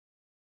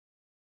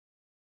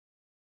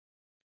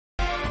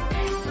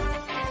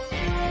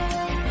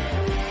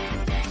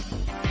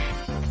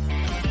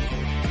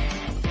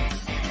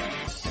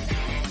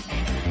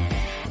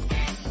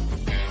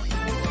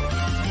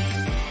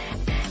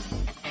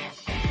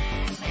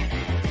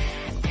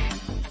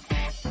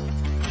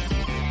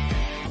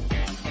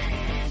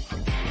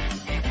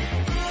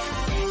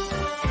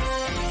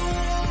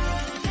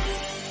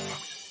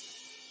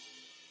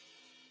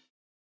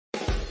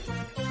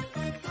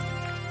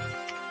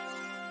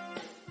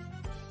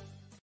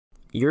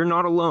You're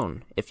not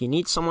alone. If you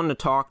need someone to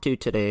talk to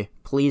today,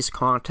 please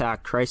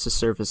contact Crisis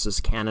Services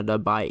Canada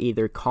by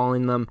either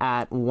calling them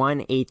at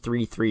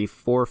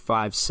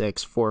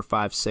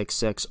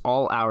 1-833-456-4566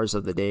 all hours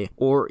of the day,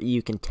 or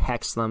you can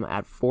text them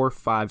at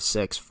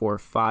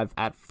 45645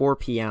 at 4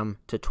 p.m.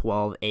 to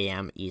 12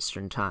 a.m.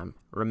 Eastern Time.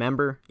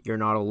 Remember, you're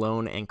not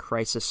alone, and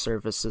Crisis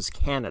Services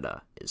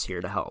Canada is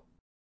here to help.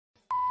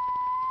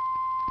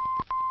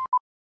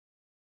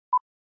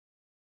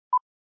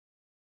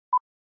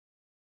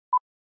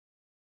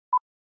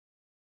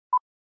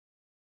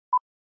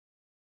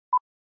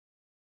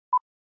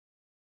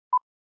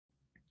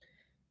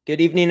 Good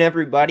evening,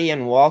 everybody,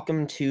 and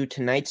welcome to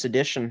tonight's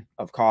edition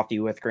of Coffee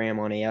with Graeme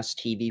on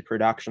ASTV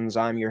Productions.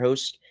 I'm your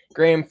host,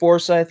 Graeme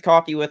Forsyth.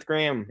 Coffee with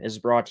Graeme is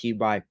brought to you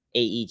by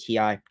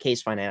AETI,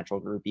 Case Financial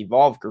Group,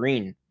 Evolve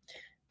Green,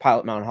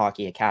 Pilot-Mound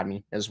Hockey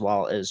Academy, as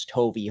well as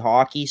Tovey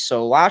Hockey.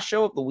 So last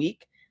show of the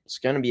week, it's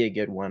going to be a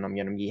good one. I'm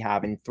going to be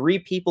having three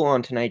people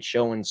on tonight's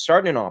show, and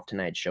starting off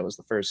tonight's show as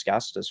the first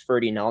guest is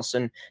Ferdi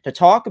Nelissen to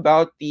talk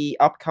about the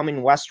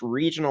upcoming West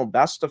Regional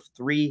Best of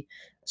Three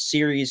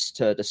series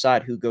to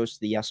decide who goes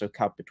to the Esso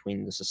Cup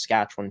between the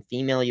Saskatchewan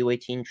Female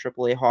U18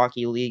 AAA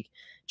Hockey League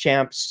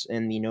champs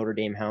and the Notre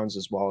Dame Hounds,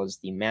 as well as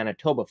the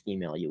Manitoba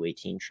Female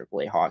U18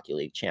 AAA Hockey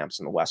League champs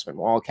and the Westman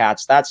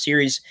Wildcats. That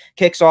series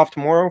kicks off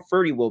tomorrow.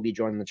 Ferdi will be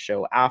joining the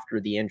show after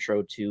the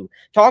intro to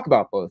talk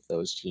about both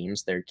those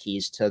teams, their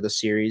keys to the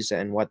series,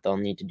 and what they'll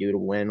need to do to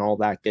win, all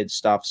that good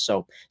stuff.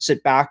 So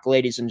sit back,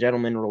 ladies and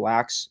gentlemen,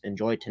 relax,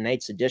 enjoy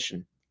tonight's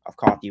edition of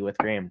Coffee with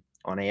Graeme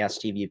on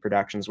ASTV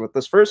Productions with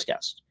this first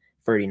guest,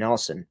 Ferdi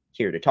Nelissen,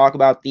 here to talk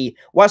about the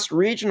West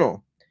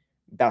Regional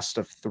Best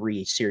of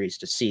Three series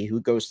to see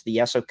who goes to the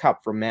Esso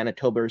Cup from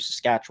Manitoba or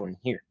Saskatchewan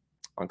here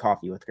on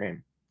Coffee with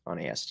Graeme on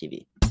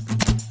ASTV.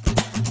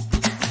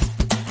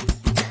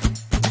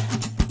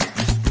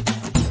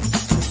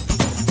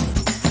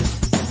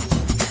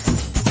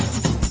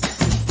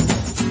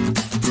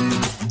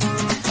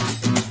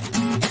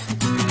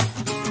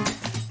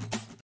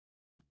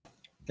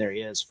 There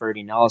he is,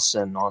 Ferdi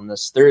Nelissen, on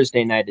this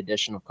Thursday night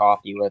edition of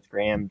Coffee with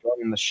Graeme,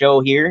 joining the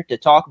show here to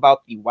talk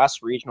about the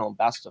West Regional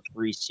Best of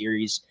Three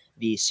series,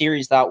 the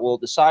series that will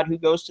decide who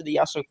goes to the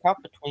Esso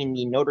Cup between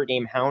the Notre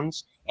Dame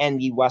Hounds and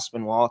the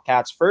Westman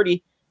Wildcats.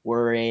 Ferdi,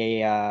 we're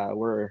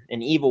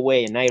an eve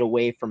away, a night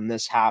away from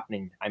this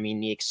happening. I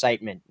mean, the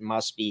excitement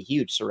must be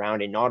huge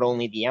surrounding not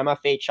only the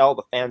MFHL,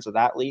 the fans of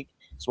that league,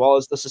 as well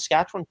as the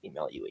Saskatchewan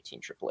Female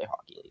U18 AAA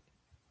Hockey League.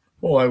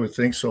 Well, I would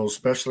think so,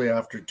 especially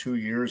after 2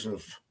 years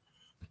of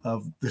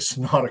this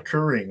not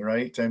occurring,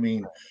 right? I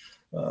mean,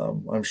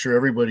 I'm sure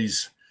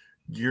everybody's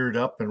geared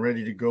up and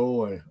ready to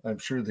go. I'm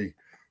sure the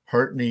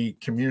Hartney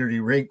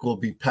Community Rink will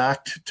be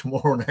packed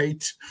tomorrow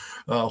night.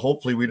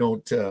 Hopefully we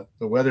don't, the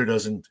weather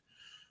doesn't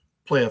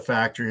play a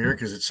factor here,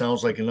 because it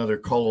sounds like another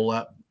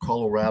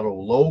Colorado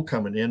low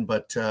coming in,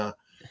 but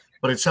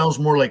it sounds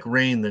more like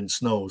rain than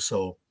snow.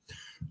 So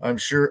I'm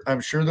sure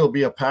there'll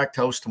be a packed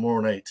house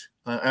tomorrow night.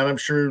 And I'm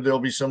sure there'll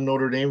be some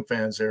Notre Dame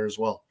fans there as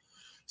well.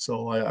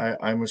 So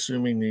I'm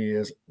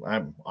assuming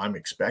I'm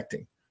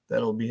expecting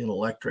that'll be an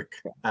electric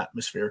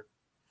atmosphere.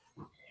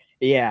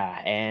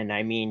 Yeah, and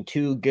I mean,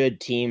 two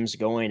good teams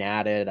going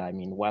at it. I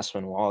mean,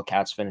 Westman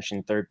Wildcats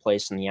finishing third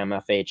place in the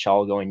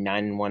MFHL, going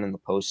 9-1 in the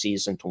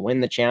postseason to win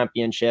the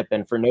championship.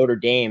 And for Notre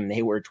Dame,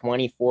 they were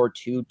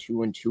 24-2,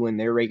 2-2 in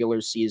their regular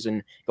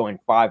season, going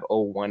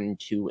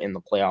 5-0-1-2 in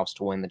the playoffs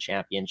to win the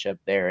championship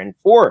there. And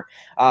for,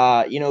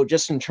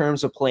 just in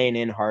terms of playing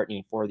in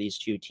Hartney for these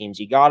two teams,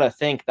 you got to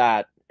think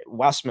that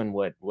Westman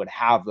would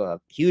have a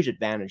huge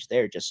advantage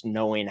there, just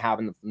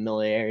having the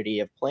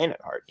familiarity of playing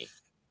at Hartney.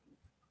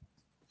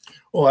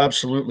 Oh,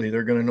 absolutely.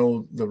 They're going to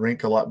know the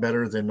rink a lot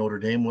better than Notre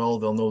Dame will.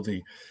 They'll know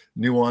the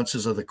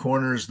nuances of the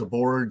corners, the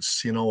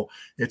boards.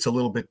 It's a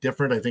little bit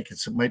different. I think it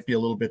might be a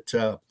little bit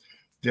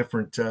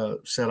different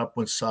setup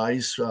with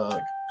size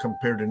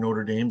compared to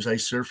Notre Dame's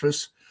ice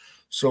surface.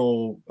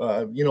 So,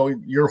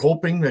 you're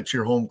hoping that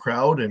your home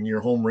crowd and your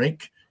home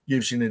rink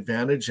gives you an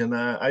advantage. And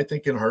I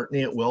think in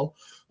Hartney it will.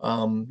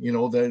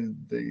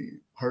 The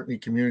Hartney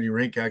Community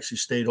Rink actually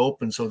stayed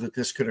open so that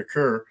this could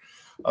occur.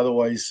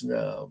 Otherwise,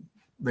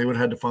 they would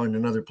have had to find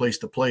another place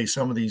to play.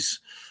 Some of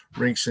these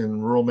rinks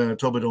in rural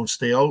Manitoba don't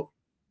stay out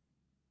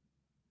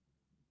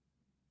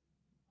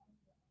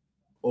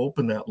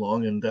open that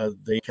long, and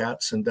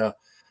and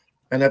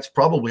that's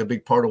probably a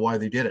big part of why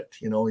they did it.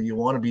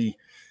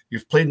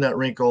 You've played in that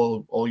rink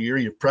all year.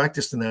 You've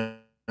practiced in that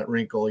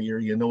rink all year.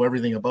 You know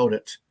everything about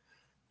it.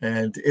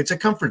 And it's a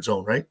comfort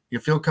zone, right? You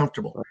feel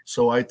comfortable.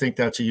 So I think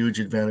that's a huge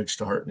advantage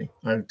to Hartney,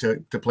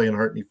 to play in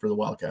Hartney for the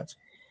Wildcats.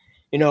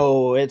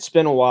 It's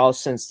been a while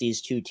since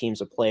these two teams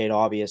have played.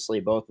 Obviously,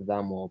 both of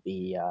them will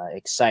be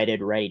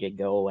excited, ready to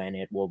go, and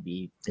it will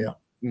be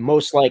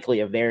most likely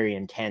a very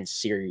intense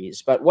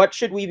series. But what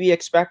should we be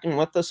expecting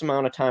with this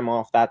amount of time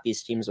off that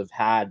these teams have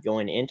had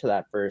going into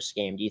that first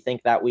game? Do you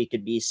think that we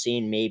could be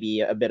seeing maybe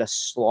a bit of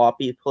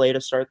sloppy play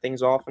to start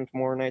things off in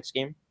tomorrow night's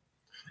game?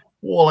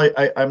 Well,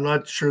 I'm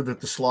not sure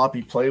that the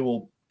sloppy play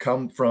will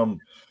come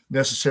from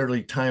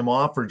necessarily time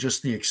off or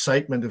just the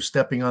excitement of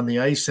stepping on the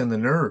ice and the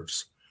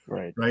nerves.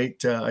 Right.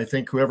 Right. I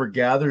think whoever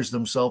gathers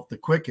themselves the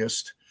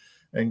quickest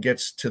and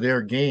gets to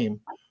their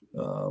game,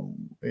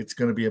 it's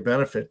going to be a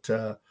benefit.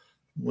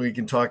 We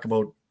can talk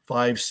about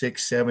 5,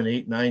 6, 7,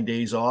 8, 9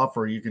 days off,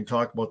 or you can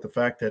talk about the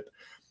fact that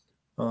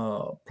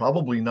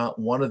probably not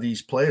one of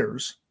these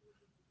players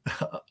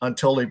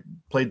until they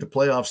played the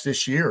playoffs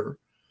this year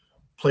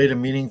played a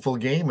meaningful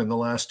game in the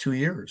last 2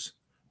 years,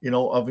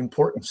 of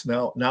importance.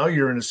 Now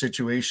you're in a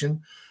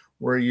situation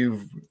where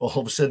you've all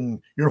of a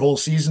sudden your whole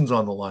season's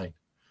on the line.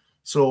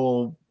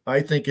 So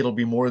I think it'll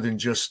be more than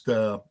just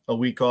a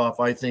week off.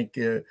 I think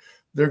they're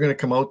going to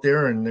come out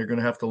there and they're going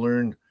to have to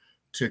learn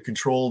to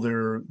control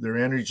their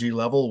energy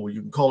level.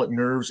 You can call it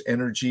nerves,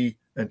 energy,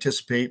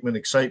 anticipation,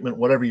 excitement,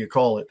 whatever you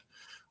call it.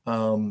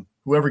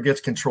 Whoever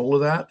gets control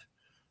of that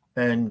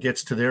and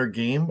gets to their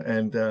game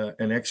and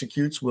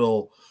executes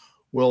will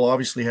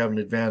obviously have an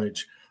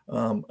advantage.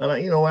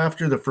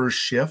 After the first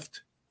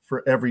shift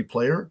for every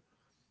player,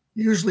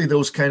 usually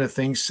those kind of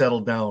things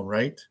settle down,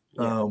 right?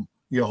 Yeah.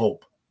 You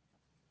hope.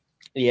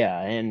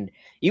 Yeah, and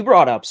you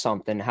brought up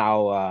something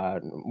how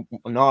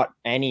not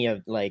any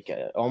of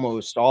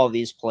almost all of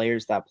these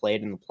players that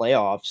played in the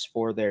playoffs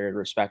for their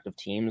respective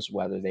teams,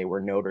 whether they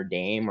were Notre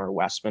Dame or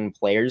Westman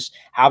players,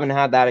 haven't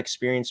had that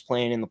experience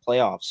playing in the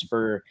playoffs.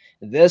 For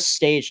this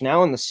stage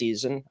now in the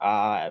season,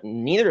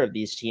 neither of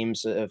these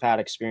teams have had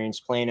experience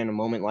playing in a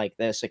moment like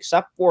this,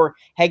 except for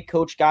head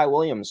coach Guy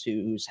Williams,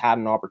 who's had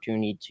an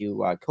opportunity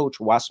to coach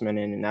Westman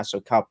in an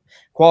Esso Cup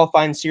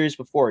qualifying series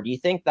before. Do you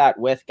think that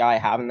with Guy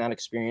having that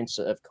experience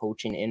of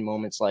coaching in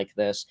moments like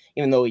this,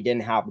 even though he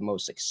didn't have the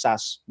most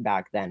success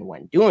back then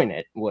when doing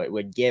it,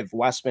 would give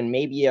Westman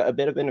maybe a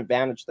bit of an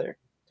advantage there?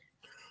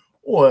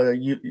 Well,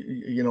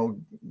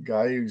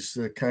 Guy is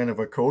the kind of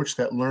a coach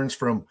that learns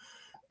from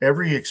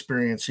every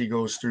experience he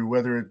goes through,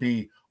 whether it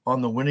be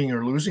on the winning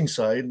or losing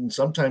side. And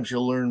sometimes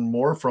you'll learn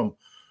more from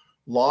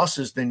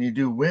losses than you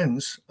do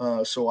wins.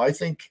 So I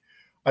think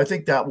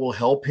that will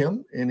help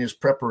him in his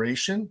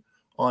preparation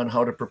on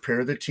how to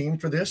prepare the team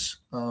for this.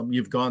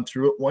 You've gone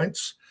through it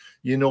once.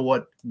 You know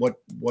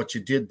what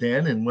you did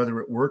then and whether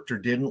it worked or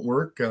didn't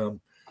work.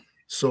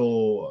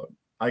 So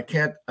I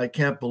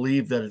can't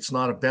believe that it's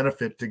not a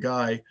benefit to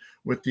Guy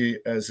with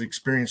as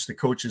experienced the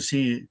coach as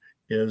he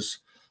is,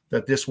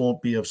 that this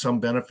won't be of some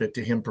benefit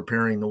to him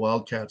preparing the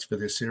Wildcats for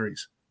this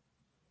series.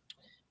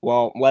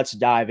 Well, let's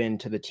dive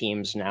into the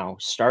teams now,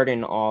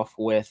 starting off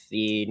with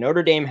the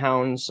Notre Dame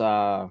Hounds.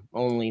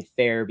 Only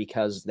fair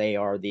because they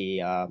are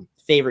the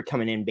favorite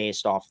coming in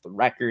based off the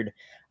record.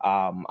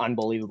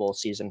 Unbelievable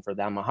season for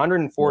them.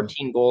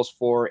 114 goals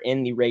for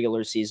in the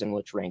regular season,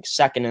 which ranks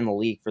second in the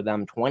league for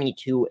them.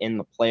 22 in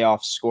the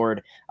playoffs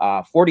scored.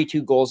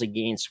 42 goals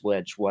against,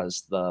 which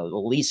was the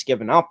least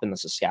given up in the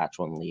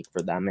Saskatchewan league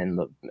for them in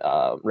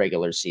the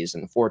regular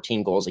season.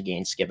 14 goals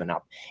against given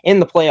up in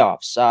the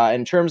playoffs.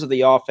 In terms of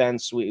the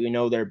offense, we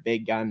know their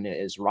big gun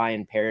is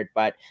Ryan Parrott,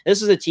 but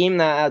this is a team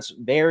that's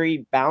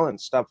very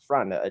balanced up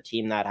front, a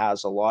team that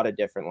has a lot of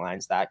different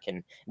lines that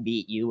can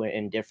beat you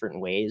in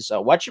different ways.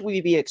 What should we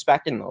be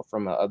expecting, though,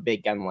 from a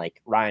big gun like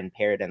Ryan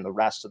Parrott and the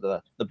rest of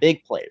the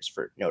big players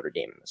for Notre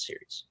Dame in the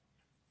series?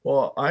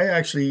 Well, I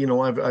actually,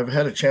 I've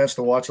had a chance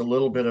to watch a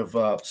little bit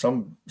of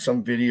some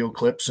video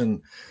clips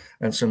and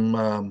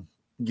some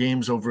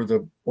games over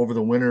the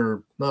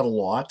winter. Not a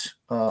lot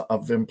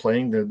of them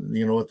playing at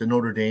the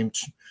Notre Dame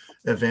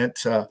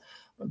event.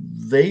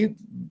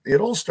 It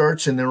all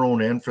starts in their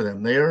own end for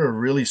them. They are a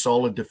really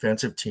solid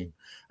defensive team,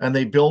 and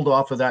they build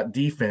off of that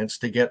defense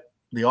to get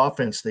the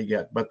offense they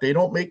get. But they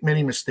don't make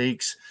many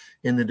mistakes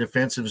in the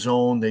defensive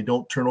zone. They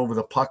don't turn over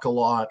the puck a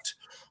lot.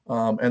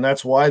 And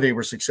that's why they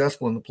were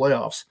successful in the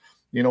playoffs.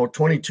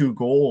 22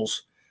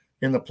 goals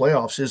in the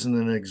playoffs isn't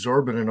an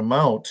exorbitant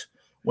amount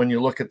when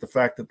you look at the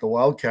fact that the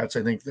Wildcats,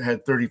 I think,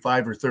 had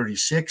 35 or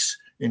 36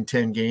 in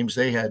 10 games.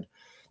 They had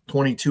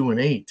 22 and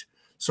 8.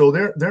 So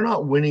they're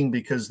not winning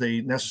because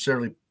they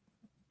necessarily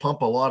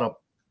pump a lot of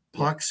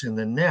pucks in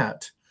the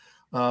net,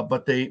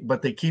 but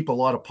they keep a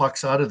lot of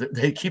pucks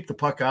they keep the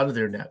puck out of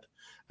their net,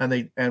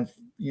 and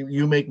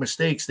you make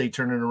mistakes, they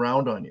turn it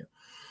around on you.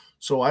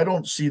 So I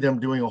don't see them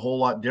doing a whole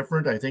lot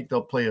different. I think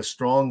they'll play a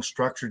strong,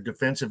 structured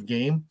defensive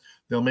game.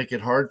 They'll make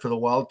it hard for the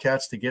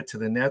Wildcats to get to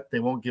the net.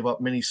 They won't give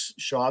up many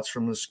shots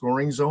from the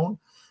scoring zone,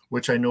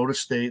 which I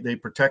noticed they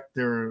protect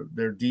their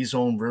D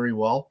zone very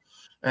well.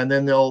 And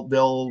then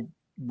they'll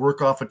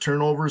work off of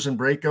turnovers and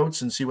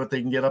breakouts and see what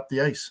they can get up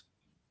the ice.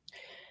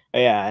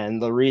 Yeah, and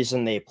the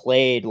reason they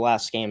played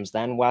less games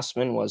than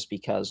Westman was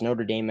because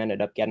Notre Dame ended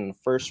up getting the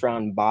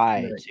first-round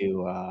bye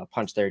to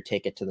punch their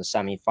ticket to the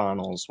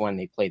semifinals when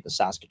they played the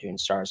Saskatoon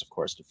Stars, of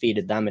course,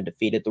 defeated them and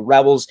defeated the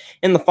Rebels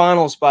in the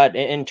finals. But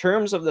in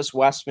terms of this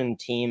Westman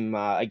team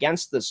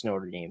against this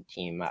Notre Dame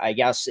team, I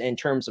guess in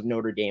terms of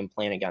Notre Dame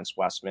playing against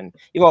Westman,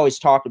 you've always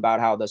talked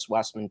about how this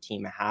Westman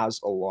team has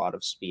a lot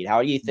of speed.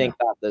 How do you think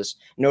that this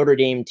Notre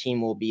Dame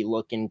team will be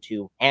looking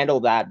to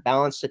handle that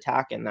balanced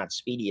attack and that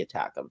speedy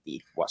attack of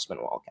the Westman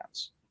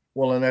Wildcats?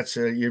 Well, and that's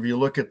if you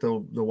look at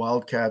the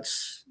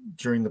Wildcats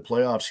during the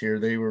playoffs here,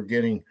 they were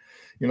getting,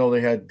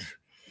 they had,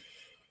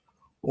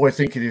 I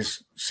think it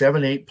is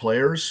 7, 8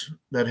 players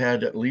that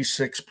had at least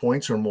 6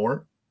 points or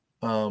more.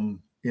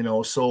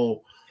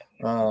 So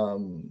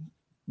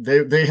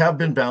they have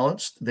been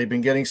balanced. They've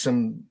been getting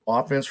some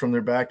offense from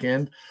their back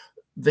end.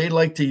 They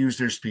like to use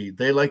their speed.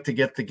 They like to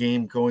get the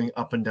game going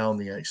up and down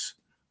the ice.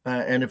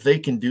 And if they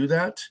can do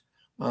that,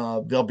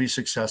 they'll be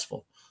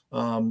successful.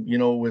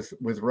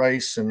 With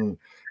Rice and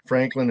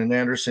Franklin and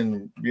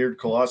Anderson, Beard,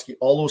 Koloski,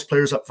 all those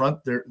players up front,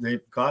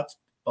 they've got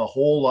a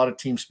whole lot of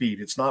team speed.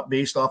 It's not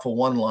based off of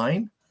one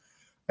line,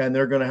 and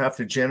they're going to have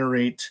to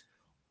generate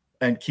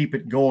and keep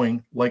it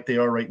going like they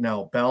are right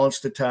now.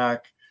 Balanced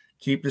attack,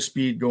 keep the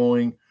speed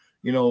going,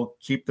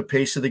 keep the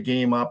pace of the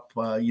game up.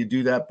 You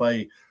do that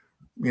by,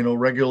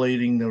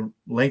 regulating the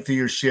length of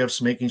your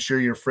shifts, making sure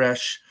you're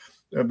fresh.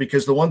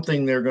 Because the one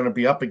thing they're going to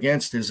be up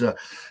against is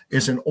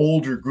an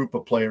older group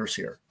of players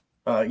here.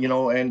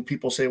 And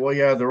people say, well,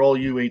 yeah, they're all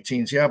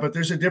U18s. Yeah, but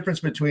there's a difference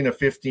between a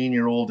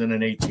 15-year-old and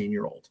an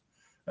 18-year-old.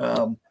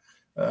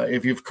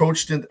 If you've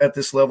coached at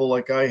this level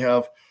like I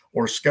have,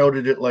 or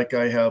scouted it like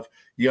I have,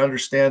 you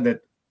understand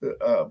that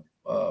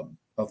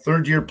a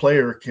third-year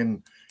player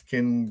can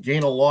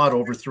gain a lot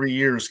over 3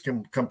 years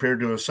compared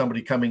to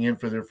somebody coming in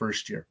for their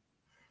first year.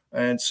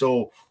 And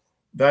so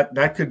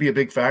that could be a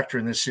big factor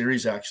in this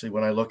series, actually,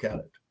 when I look at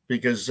it,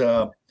 because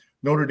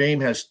Notre Dame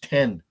has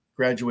 10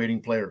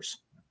 graduating players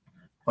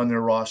on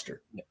their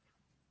roster.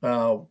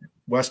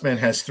 Westman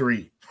has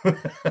 3.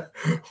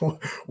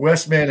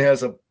 Westman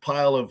has a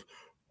pile of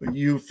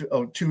two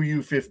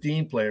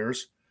U15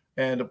 players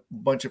and a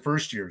bunch of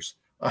first years.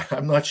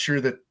 I'm not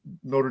sure that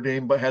Notre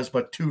Dame has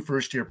but 2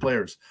 first-year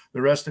players.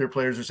 The rest of their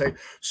players are saying,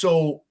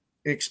 so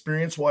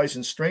experience-wise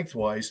and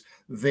strength-wise,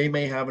 they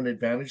may have an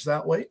advantage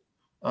that way.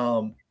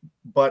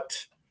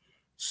 But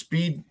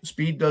speed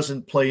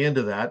doesn't play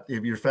into that.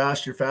 If you're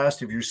fast, you're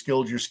fast. If you're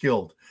skilled, you're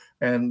skilled.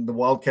 And the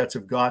Wildcats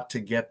have got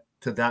to get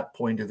to that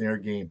point in their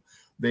game.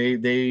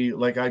 They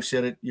like I've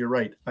said it. You're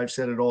right. I've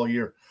said it all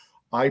year.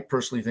 I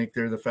personally think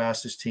they're the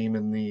fastest team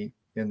in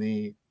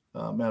the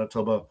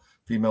Manitoba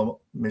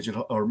female midget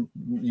or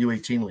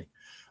U18 league.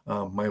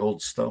 My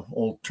old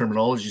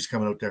terminology is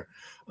coming out there.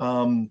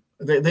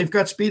 They've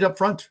got speed up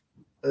front.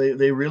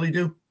 They really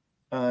do.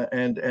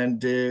 And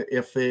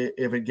if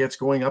it gets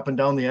going up and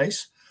down the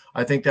ice,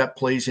 I think that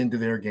plays into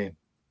their game.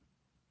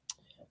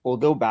 We'll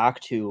go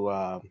back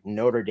to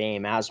Notre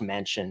Dame, as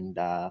mentioned.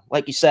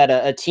 Like you said,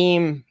 a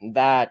team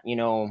that,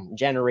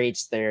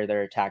 generates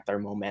their attack, their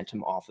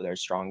momentum off of their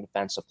strong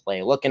defensive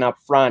play. Looking up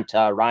front,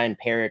 Ryan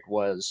Parrott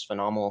was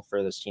phenomenal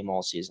for this team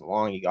all season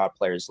long. You got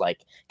players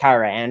like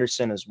Kyra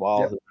Anderson as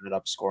well, who ended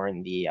up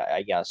scoring the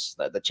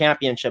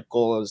championship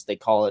goal, as they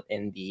call it,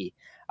 in the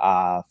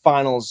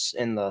finals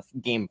in the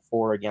game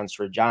 4 against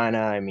Regina.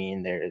 I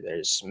mean,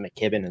 there's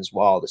McKibben as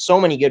well. There's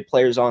so many good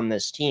players on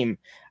this team.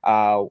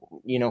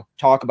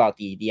 Talk about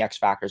the X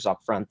factors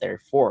up front there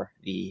for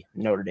the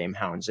Notre Dame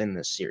Hounds in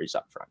this series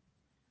up front.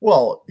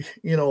 Well,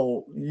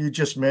 you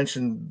just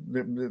mentioned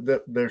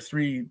that their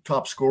 3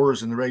 top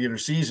scorers in the regular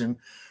season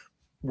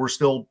were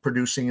still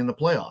producing in the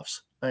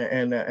playoffs,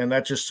 and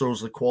that just shows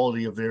the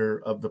quality of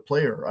the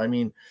player. I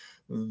mean,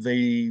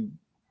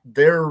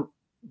 they're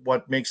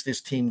what makes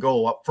this team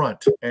go up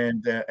front,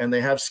 and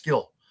they have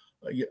skill.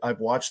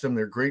 I've watched them.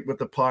 They're great with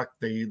the puck.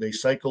 They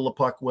cycle the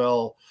puck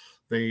well.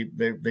 They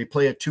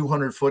play a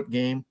 200-foot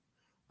game.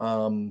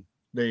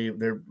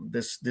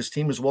 This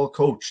team is well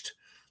coached.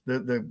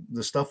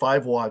 The stuff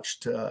I've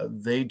watched,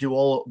 they do a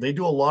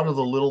lot of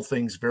the little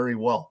things very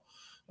well,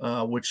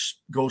 which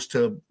goes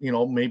to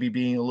maybe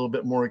being a little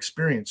bit more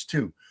experienced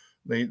too.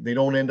 They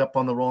don't end up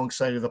on the wrong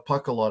side of the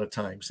puck a lot of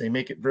times. They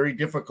make it very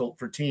difficult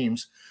for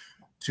teams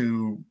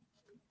to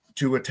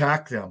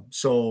attack them.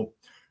 So,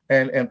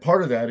 and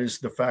part of that is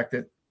the fact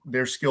that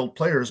their skilled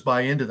players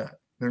buy into that.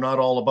 They're not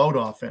all about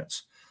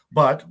offense,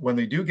 but when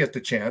they do get the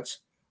chance,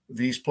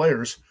 these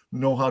players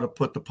know how to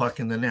put the puck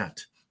in the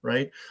net,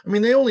 right? I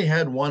mean, they only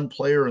had 1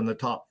 player in the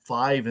top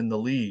 5 in the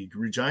league.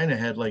 Regina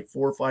had like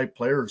 4 or 5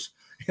 players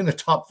in the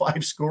top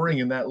 5 scoring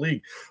in that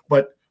league.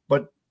 But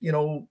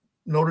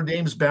Notre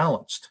Dame's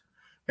balanced.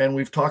 And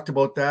we've talked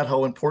about that,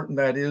 how important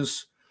that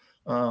is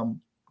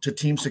to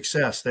team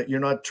success, that you're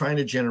not trying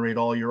to generate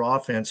all your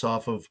offense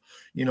off of,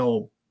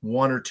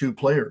 1 or 2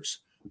 players.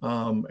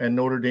 And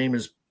Notre Dame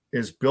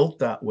is built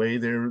that way.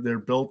 They're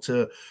built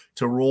to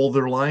roll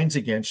their lines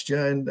against you.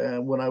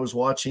 And when I was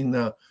watching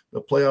the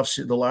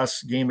playoffs, the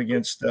last game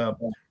against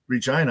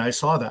Regina, I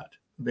saw that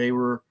they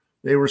were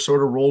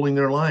sort of rolling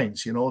their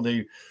lines.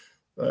 They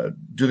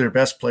do their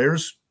best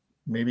players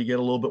maybe get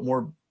a little bit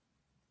more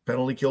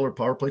penalty kill or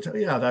power play time.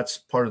 Yeah, that's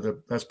part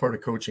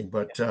of coaching.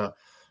 But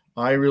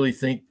I really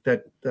think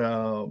that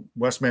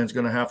Westman's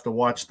going to have to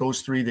watch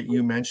those 3 that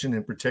you mentioned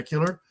in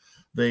particular.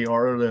 They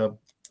are the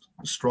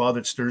straw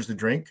that stirs the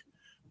drink.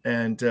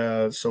 And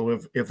so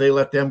if they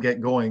let them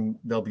get going,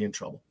 they'll be in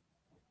trouble.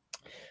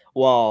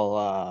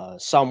 Well,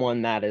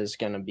 someone that is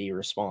going to be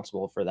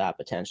responsible for that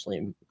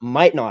potentially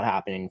might not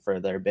happening for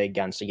their big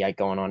guns to get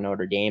going on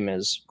Notre Dame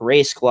is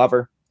Grace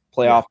Glover,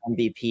 playoff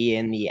MVP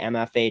in the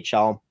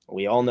MFHL.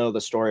 We all know the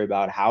story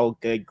about how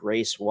good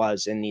Grace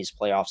was in these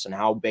playoffs and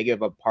how big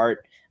of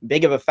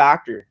a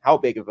factor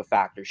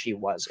she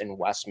was in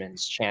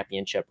Westman's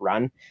championship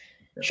run.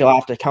 She'll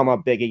have to come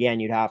up big again.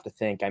 You'd have to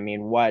think. I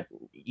mean, what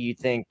you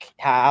think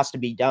has to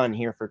be done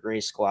here for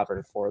Grace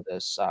Glover for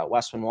this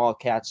Westman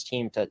Wildcats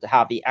team to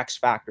have the X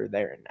factor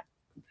there in that?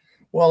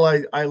 Well,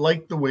 I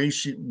like the way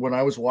when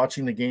I was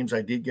watching the games,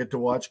 I did get to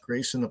watch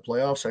Grace in the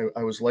playoffs.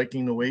 I was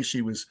liking the way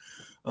she was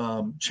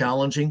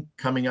challenging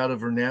coming out of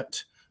her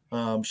net.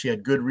 She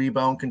had good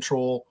rebound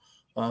control.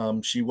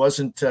 She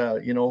wasn't,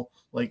 when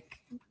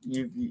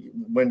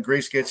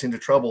Grace gets into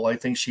trouble, I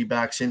think she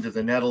backs into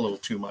the net a little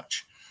too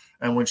much.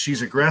 And when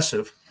she's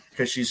aggressive,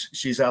 because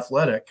she's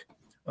athletic,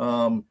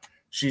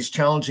 she's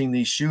challenging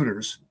these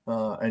shooters,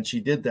 and she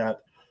did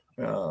that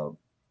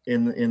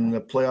in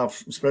the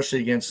playoffs, especially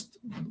against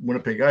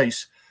Winnipeg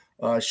Ice.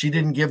 She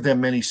didn't give them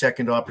many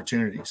second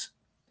opportunities,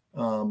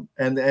 and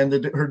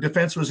her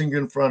defense was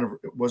in front of her.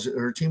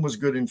 Her team was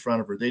good in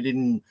front of her. They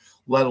didn't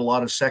let a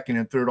lot of second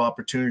and third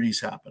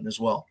opportunities happen as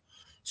well.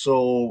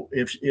 So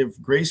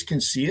if Grace can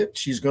see it,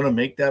 she's going to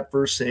make that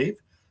first save,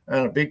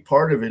 and a big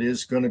part of it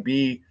is going to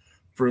be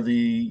for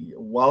the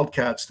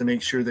Wildcats to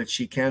make sure that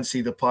she can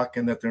see the puck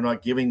and that they're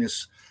not giving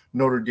this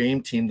Notre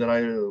Dame team that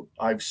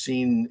I've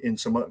seen in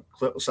some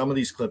of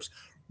these clips.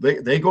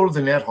 They go to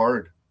the net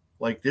hard.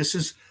 Like this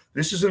is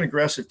an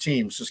aggressive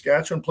team.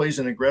 Saskatchewan plays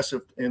an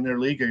aggressive in their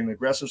league, an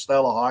aggressive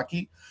style of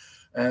hockey,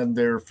 and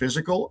they're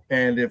physical.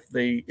 And if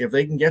they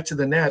can get to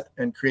the net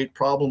and create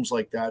problems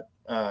like that,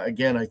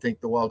 again, I think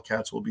the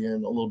Wildcats will be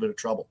in a little bit of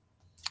trouble.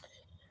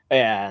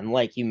 Yeah, and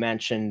like you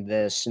mentioned,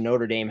 this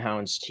Notre Dame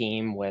Hounds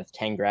team with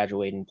 10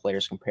 graduating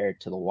players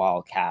compared to the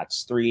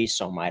Wildcats 3,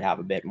 so might have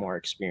a bit more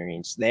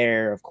experience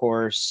there, of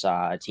course.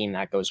 A team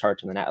that goes hard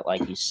to the net,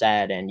 like you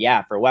said. And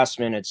yeah, for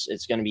Westman,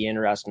 it's going to be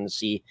interesting to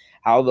see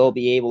how they'll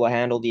be able to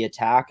handle the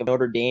attack of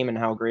Notre Dame and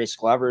how Grace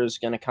Glover is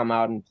going to come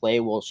out and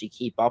play. Will she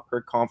keep up her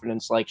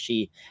confidence like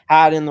she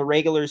had in the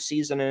regular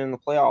season and in the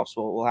playoffs?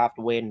 We'll have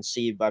to wait and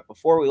see. But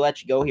before we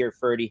let you go here,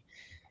 Ferdi,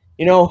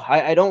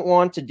 I don't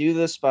want to do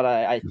this, but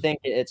I think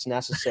it's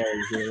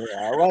necessary here.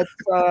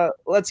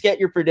 Let's get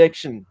your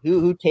prediction.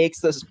 Who takes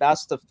this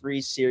best of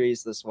 3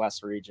 series, this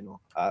West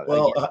Regional?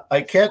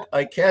 I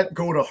can't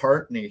go to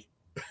Hartney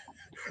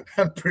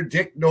and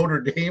predict Notre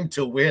Dame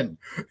to win.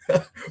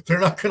 They're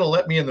not going to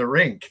let me in the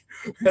rink.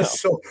 No.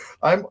 So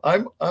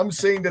I'm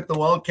saying that the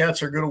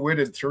Wildcats are going to win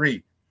in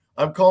 3.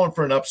 I'm calling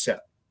for an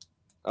upset.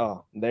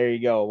 Oh, there you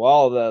go.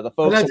 Well, the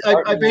folks.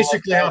 I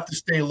basically have to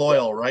stay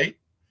loyal, right?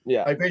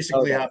 Yeah, I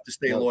basically have to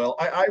stay loyal.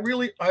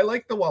 I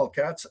like the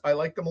Wildcats. I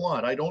like them a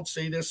lot. I don't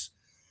say this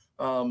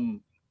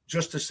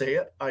just to say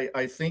it.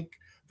 I think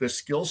the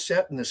skill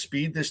set and the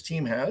speed this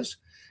team has,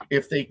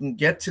 if they can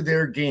get to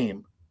their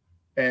game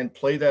and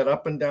play that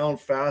up and down,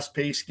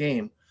 fast-paced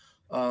game,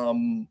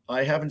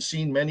 I haven't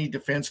seen many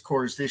defense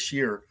corps this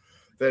year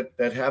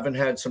that haven't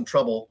had some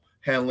trouble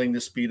handling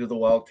the speed of the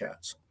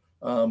Wildcats.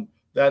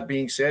 That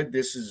being said,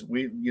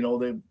 we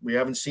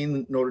haven't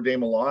seen Notre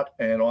Dame a lot,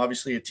 and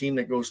obviously a team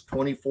that goes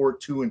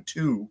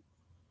 24-2-2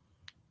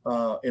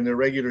 in the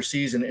regular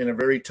season in a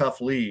very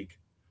tough league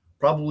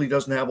probably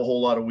doesn't have a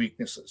whole lot of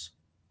weaknesses.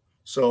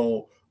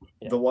 So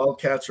the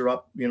Wildcats are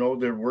up.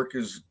 Their work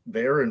is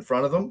there in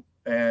front of them,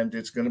 and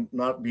it's going to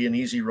not be an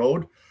easy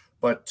road.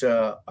 But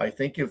I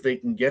think if they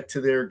can get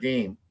to their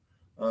game,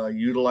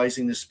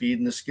 utilizing the speed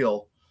and the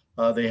skill,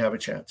 they have a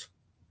chance.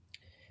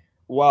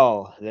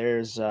 Well,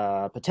 there's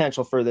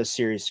potential for this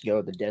series to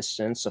go the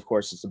distance. Of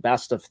course, it's the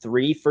best of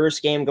 3.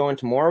 First game going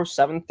tomorrow,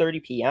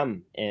 7:30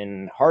 p.m.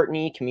 in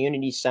Hartney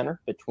Community Center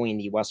between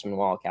the Westman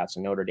Wildcats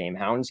and Notre Dame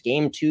Hounds.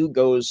 Game 2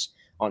 goes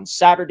on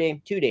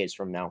Saturday, 2 days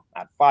from now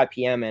at 5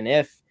 p.m. And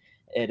if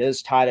it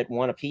is tied at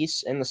 1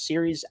 apiece in the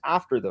series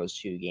after those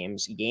 2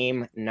 games,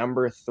 game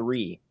number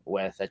 3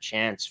 with a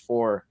chance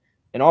for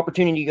an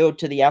opportunity to go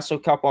to the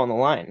Esso Cup on the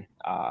line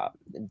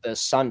this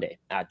Sunday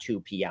at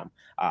 2 p.m.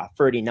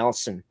 Ferdi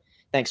Nelissen,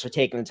 thanks for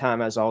taking the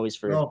time, as always,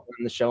 for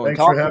the show. Thanks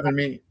for having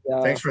me.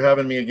 Thanks for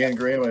having me again,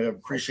 Graeme. I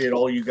appreciate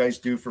all you guys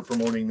do for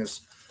promoting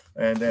this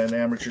and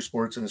amateur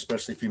sports, and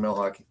especially female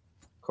hockey.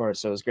 Of course.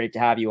 So it was great to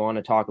have you on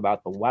to talk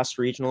about the West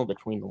Regional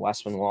between the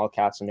Westman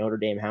Wildcats and Notre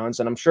Dame Hounds.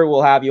 And I'm sure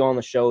we'll have you on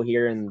the show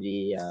here in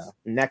the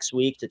next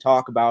week to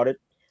talk about it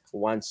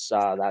once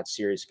that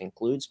series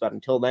concludes. But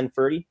until then,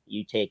 Ferdi,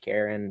 you take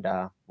care, and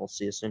we'll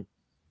see you soon.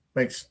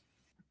 Thanks.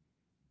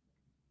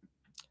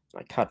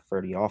 I cut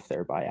Ferdi off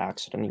there by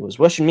accident. He was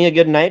wishing me a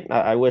good night.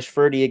 I wish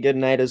Ferdi a good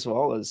night as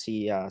well as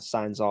he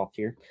signs off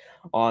here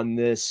on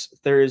this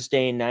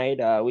Thursday night.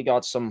 We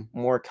got some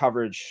more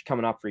coverage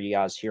coming up for you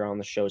guys here on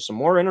the show. Some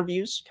more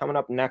interviews coming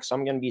up next.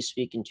 I'm going to be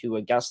speaking to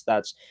a guest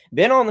that's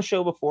been on the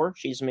show before.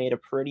 She's made a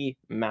pretty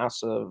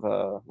massive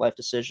life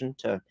decision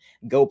to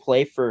go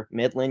play for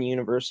Midland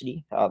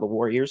University, the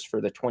Warriors,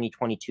 for the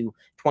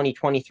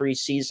 2022-2023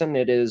 season.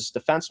 It is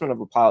defenseman of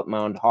the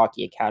Pilot-Mound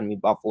Hockey Academy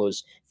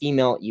Buffalo's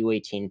female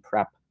U18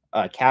 prep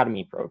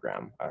academy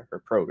program,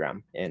 her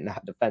program, in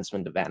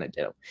defenseman Davanna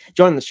Ditto.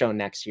 Join the show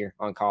next year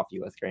on Coffee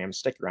with Graeme.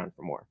 Stick around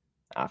for more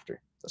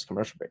after this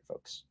commercial break,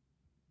 folks.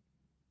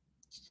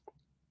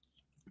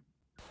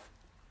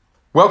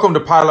 Welcome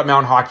to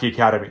Pilot-Mound Hockey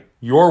Academy,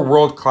 your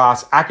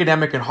world-class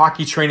academic and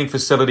hockey training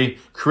facility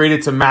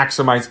created to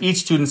maximize each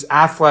student's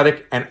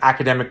athletic and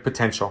academic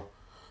potential.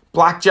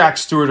 Blackjack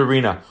Stewart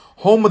Arena,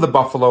 home of the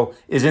Buffalo,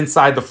 is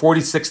inside the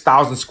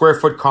 46,000 square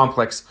foot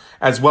complex,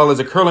 as well as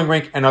a curling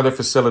rink and other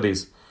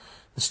facilities.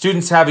 The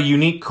students have a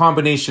unique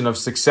combination of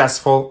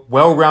successful,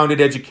 well-rounded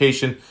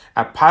education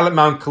at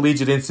Pilot-Mound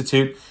Collegiate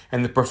Institute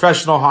and the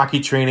professional hockey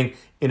training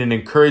in an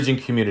encouraging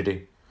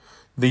community.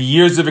 The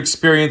years of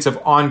experience of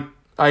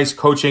on-ice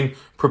coaching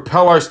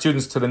propel our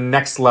students to the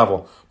next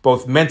level,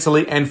 both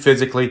mentally and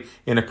physically,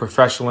 in a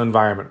professional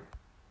environment.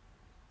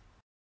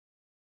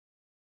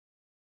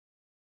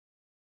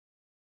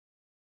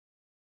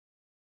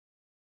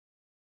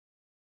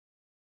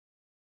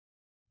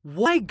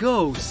 Why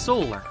go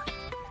solar?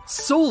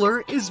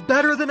 Solar is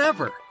better than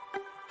ever.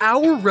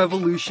 Our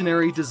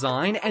revolutionary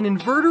design and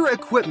inverter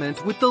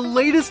equipment with the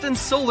latest in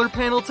solar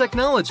panel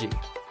technology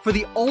for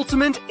the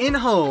ultimate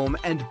in-home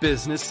and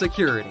business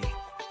security.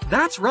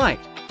 That's right,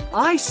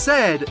 I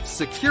said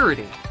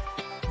security.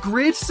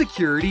 Grid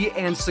security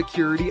and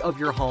security of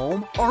your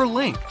home are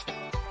linked.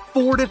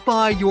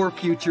 Fortify your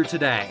future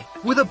today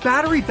with a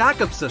battery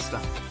backup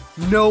system.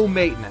 No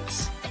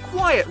maintenance,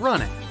 quiet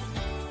running.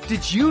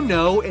 Did you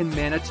know in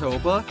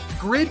Manitoba,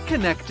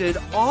 grid-connected,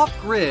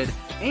 off-grid,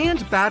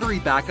 and battery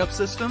backup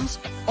systems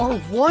are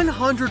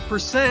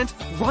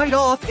 100% right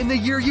off in the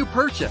year you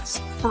purchase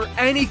for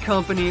any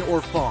company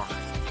or farm?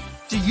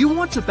 Do you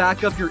want to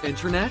back up your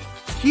internet,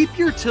 keep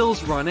your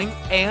tills running,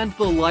 and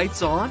the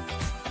lights on?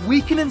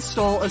 We can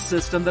install a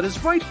system that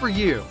is right for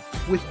you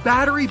with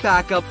battery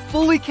backup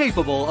fully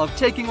capable of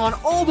taking on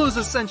all those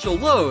essential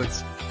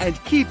loads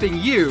and keeping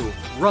you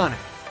running.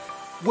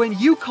 When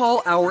you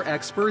call our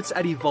experts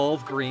at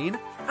Evolve Green,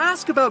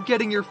 ask about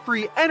getting your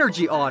free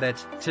energy audit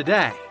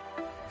today.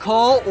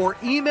 Call or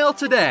email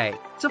today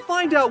to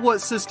find out what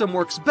system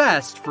works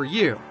best for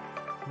you.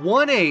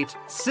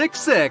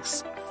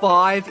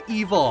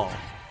 1-866-5EVOLVE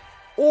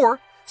or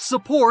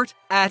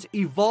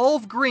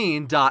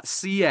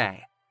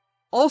support@evolvegreen.ca.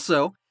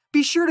 Also,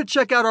 be sure to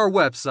check out our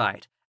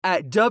website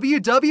at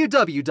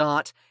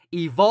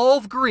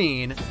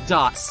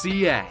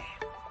www.evolvegreen.ca.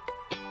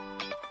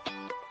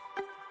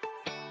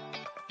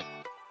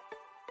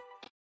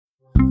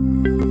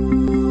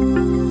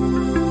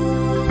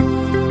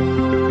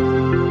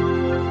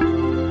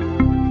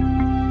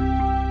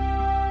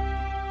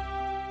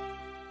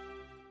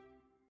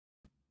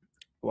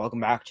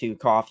 Welcome back to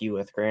Coffee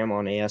with Graeme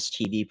on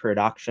ASTV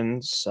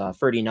Productions.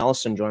 Ferdi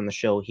Nelissen joined the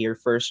show here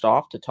first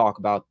off to talk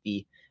about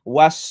the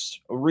West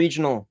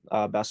Regional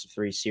Best of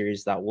 3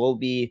 series that will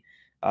be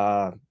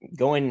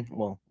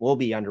will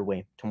be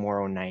underway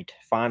tomorrow night,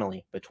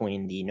 finally,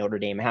 between the Notre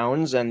Dame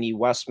Hounds and the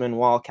Westman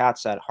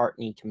Wildcats at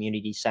Hartney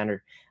Community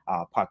Center.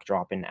 Puck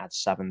dropping at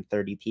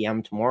 7:30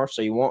 p.m. tomorrow,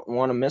 so you won't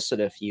want to miss it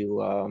if you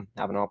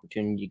have an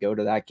opportunity to go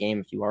to that game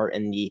if you are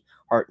in the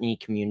Hartney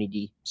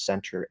Community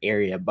Center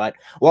area. But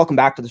welcome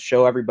back to the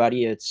show,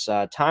 everybody. It's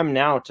time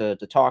now to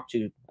talk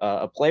to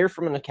a player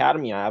from an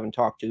academy I haven't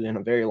talked to in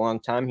a very long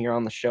time here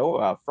on the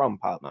show, from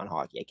Pilot-Mound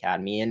Hockey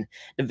Academy, and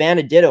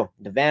Davanna Ditto.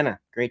 Davanna,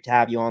 great to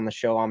have you on the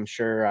show. I'm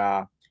sure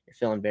you're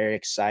feeling very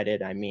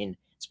excited. I mean,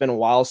 it's been a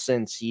while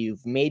since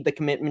you've made the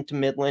commitment to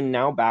Midland,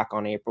 now back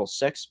on April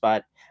 6th,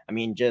 but I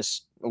mean,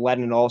 just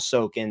letting it all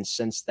soak in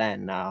since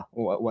then.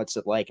 What's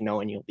it like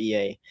knowing you'll be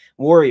a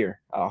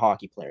Warrior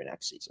hockey player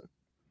next season?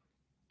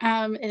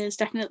 It is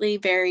definitely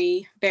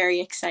very, very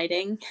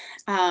exciting.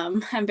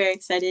 I'm very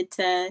excited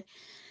to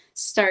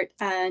start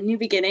a new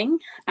beginning.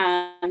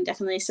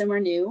 Definitely somewhere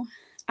new.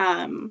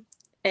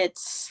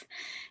 It's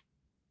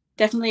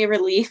definitely a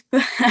relief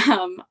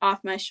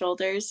off my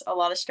shoulders. A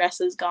lot of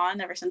stress is gone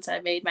ever since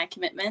I made my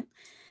commitment,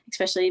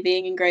 especially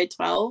being in grade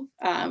 12.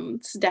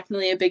 It's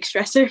definitely a big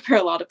stressor for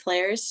a lot of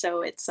players.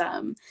 So it's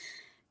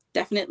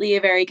definitely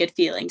a very good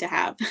feeling to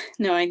have,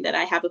 knowing that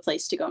I have a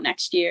place to go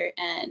next year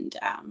and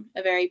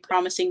a very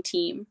promising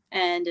team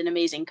and an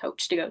amazing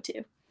coach to go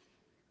to.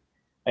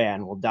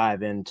 And we'll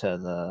dive into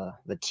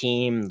the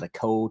team, the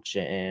coach,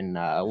 and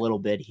a little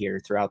bit here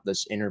throughout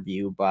this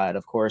interview. But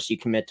of course, you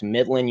commit to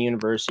Midland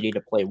University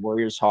to play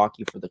Warriors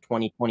hockey for the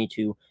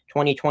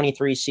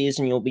 2022-2023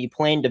 season. You'll be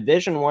playing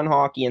Division I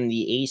hockey in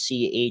the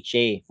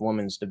ACHA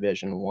Women's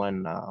Division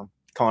I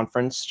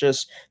conference.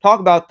 Just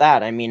talk about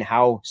that. I mean,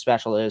 how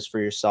special it is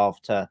for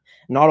yourself to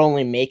not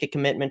only make a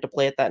commitment to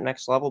play at that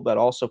next level, but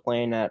also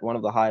playing at one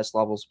of the highest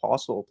levels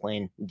possible,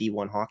 playing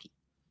D1 hockey.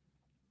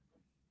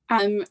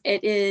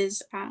 It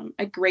is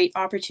a great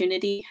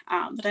opportunity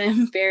that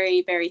I'm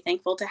very, very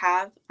thankful to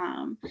have.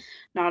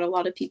 Not a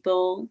lot of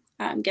people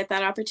get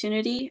that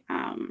opportunity.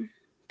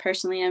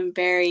 Personally, I'm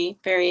very,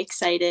 very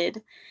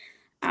excited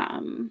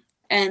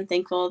and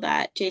thankful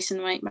that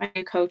Jason White, my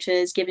new coach,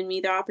 has given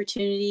me the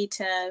opportunity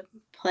to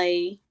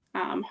play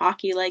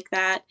hockey like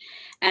that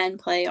and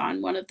play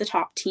on one of the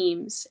top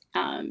teams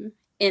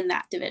in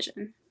that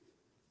division.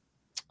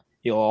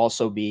 You'll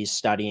also be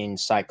studying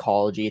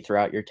psychology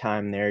throughout your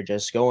time there.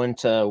 Just go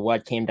into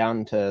what came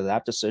down to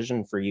that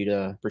decision for you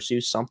to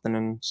pursue something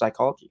in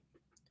psychology.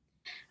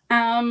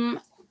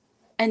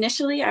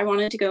 Initially, I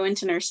wanted to go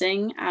into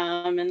nursing,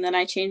 and then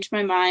I changed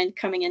my mind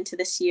coming into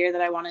this year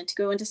that I wanted to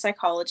go into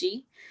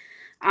psychology.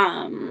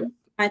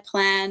 My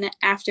plan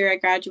after I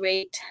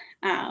graduate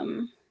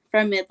from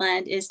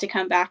Midland is to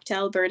come back to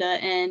Alberta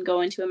and go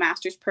into a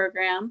master's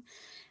program.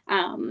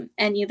 And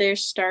either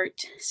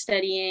start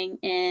studying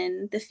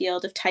in the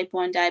field of type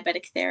 1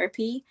 diabetic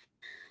therapy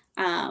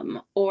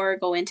or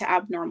go into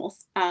abnormal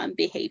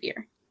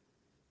behavior.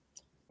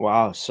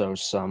 Wow, so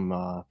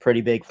some pretty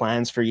big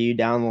plans for you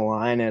down the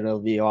line. It'll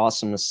be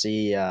awesome to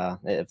see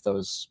if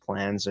those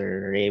plans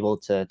are able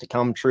to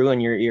come true and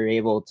you're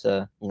able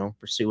to,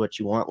 pursue what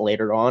you want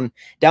later on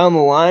down the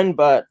line.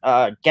 But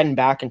getting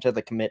back into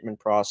the commitment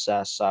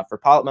process for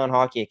Pilot-Mound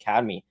Hockey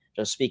Academy,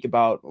 just speak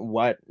about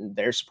what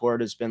their support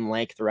has been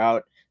like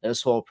throughout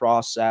this whole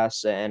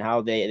process and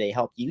how they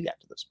helped you get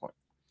to this point.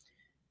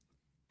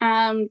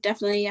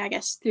 Definitely, I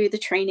guess, through the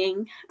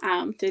training,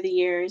 through the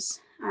years.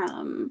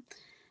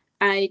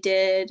 I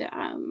did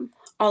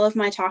all of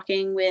my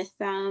talking with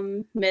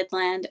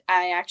Midland.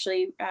 I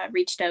actually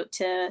reached out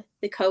to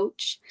the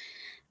coach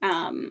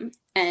and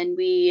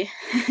we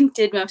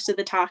did most of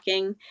the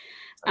talking.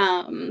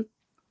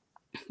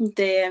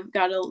 They have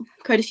got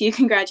quite a few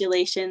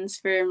congratulations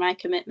for my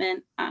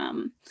commitment.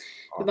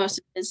 But most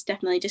of it has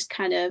definitely just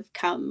kind of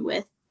come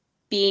with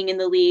being in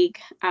the league,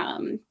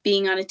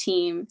 being on a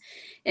team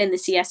in the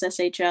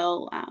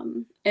SFHL.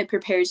 It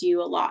prepares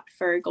you a lot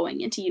for going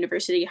into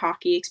university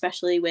hockey,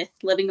 especially with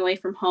living away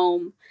from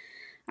home.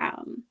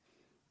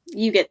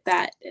 You get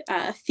that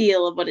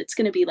feel of what it's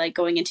going to be like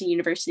going into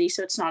university,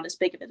 so it's not as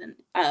big of an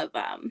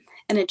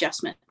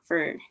adjustment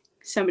for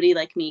somebody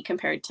like me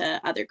compared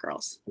to other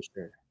girls.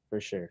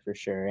 For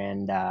sure.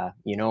 And,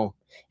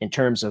 in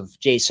terms of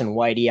Jason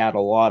White, he had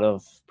a lot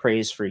of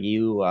praise for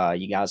you.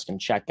 You guys can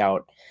check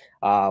out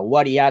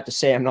what he had to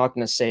say. I'm not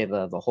going to say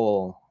the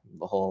whole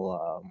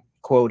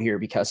quote here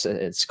because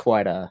it's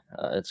quite a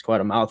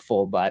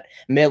mouthful, but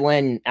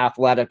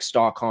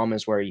midlandathletics.com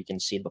is where you can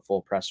see the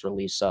full press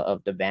release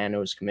of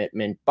Davanna's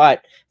commitment.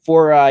 But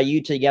for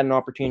you to get an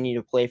opportunity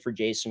to play for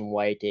Jason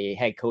White, a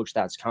head coach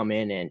that's come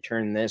in and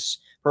turned this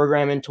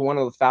program into one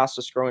of the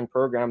fastest growing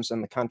programs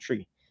in the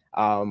country,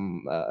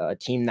 a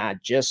team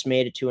that just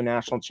made it to a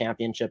national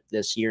championship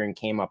this year and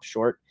came up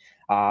short.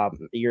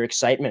 Your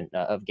excitement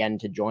of getting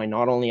to join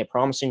not only a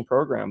promising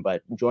program,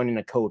 but joining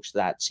a coach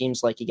that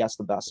seems like he gets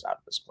the best out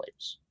of his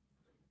players.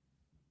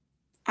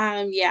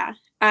 Yeah,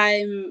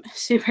 I'm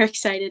super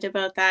excited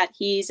about that.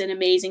 He's an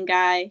amazing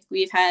guy.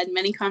 We've had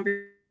many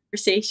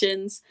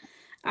conversations.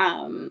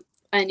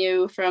 I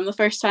knew from the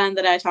first time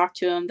that I talked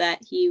to him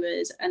that he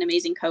was an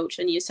amazing coach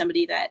and he was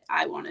somebody that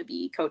I want to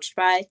be coached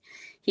by.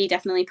 He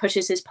definitely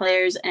pushes his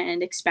players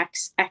and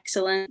expects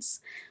excellence,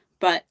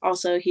 but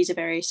also he's a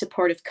very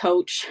supportive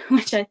coach,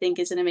 which I think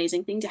is an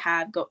amazing thing to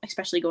have,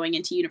 especially going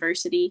into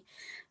university.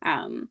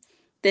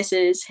 This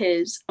is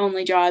his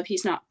only job.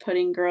 He's not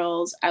putting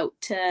girls out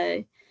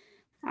to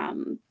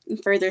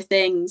further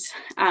things.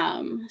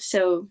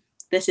 So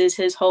this is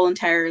his whole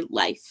entire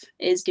life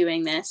is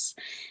doing this.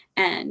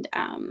 And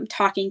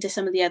talking to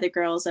some of the other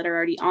girls that are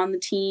already on the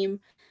team,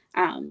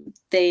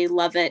 they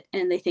love it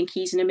and they think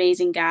he's an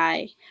amazing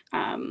guy.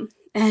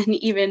 And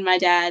even my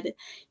dad,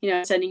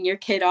 sending your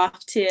kid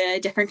off to a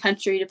different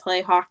country to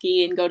play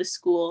hockey and go to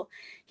school,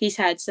 he's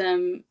had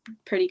some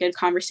pretty good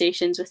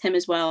conversations with him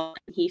as well.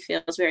 He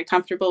feels very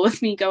comfortable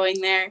with me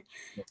going there,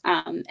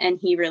 and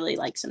he really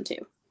likes him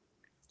too.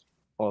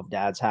 Well, if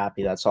dad's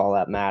happy, that's all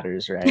that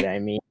matters, right? I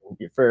mean,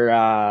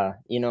 for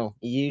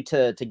you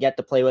to get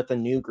to play with a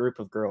new group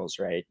of girls,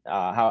 right?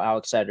 How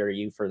excited are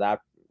you for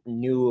that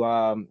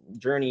new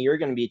journey you're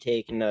going to be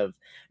taking of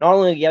not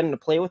only getting to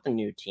play with a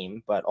new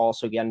team, but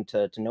also getting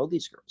to know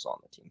these girls on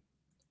the team?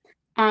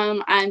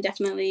 I'm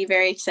definitely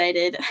very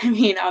excited. I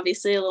mean,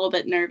 obviously a little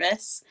bit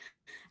nervous,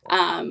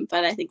 but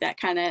I think that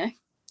kind of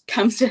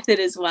comes with it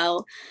as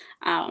well.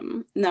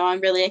 No,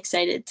 I'm really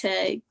excited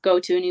to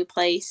go to a new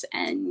place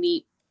and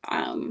meet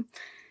 18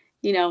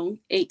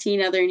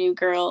 other new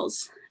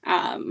girls.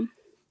 I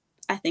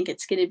think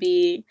it's going to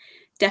be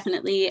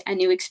definitely a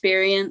new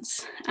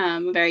experience,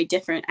 a very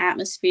different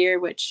atmosphere,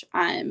 which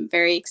I'm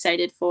very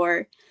excited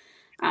for.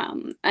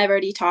 I've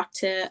already talked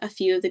to a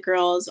few of the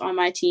girls on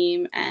my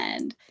team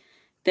and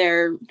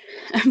they're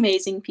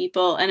amazing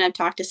people. And I've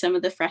talked to some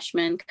of the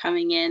freshmen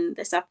coming in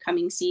this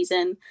upcoming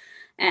season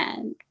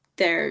and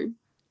they're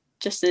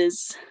just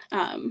as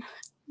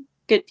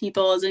good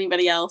people as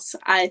anybody else.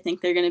 I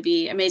think they're going to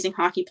be amazing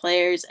hockey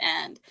players,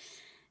 and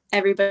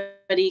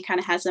everybody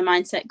kind of has a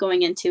mindset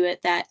going into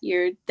it that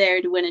you're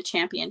there to win a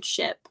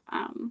championship.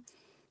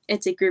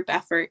 It's a group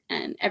effort,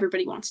 and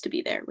everybody wants to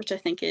be there, which I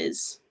think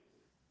is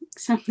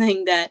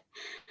something that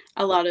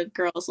a lot of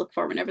girls look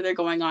for whenever they're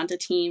going on to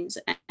teams.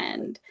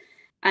 And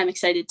I'm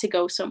excited to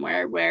go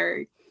somewhere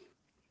where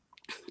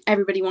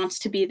everybody wants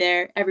to be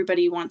there.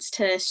 Everybody wants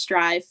to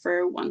strive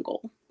for one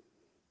goal.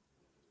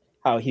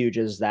 How huge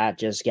is that?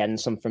 Just getting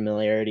some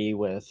familiarity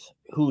with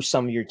who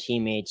some of your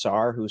teammates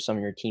are, who some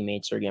of your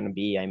teammates are going to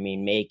be. I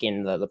mean,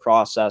 making the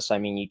process. I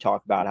mean, you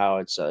talk about how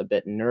it's a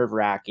bit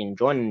nerve-wracking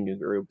joining a new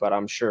group, but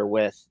I'm sure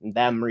with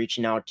them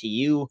reaching out to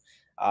you,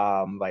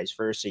 vice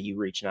versa, you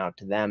reaching out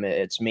to them,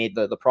 it's made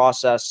the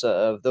process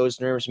of those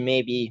nerves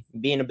maybe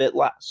being a bit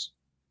less.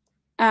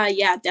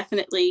 Yeah,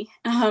 definitely.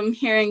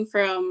 Hearing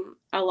from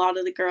a lot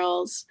of the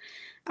girls,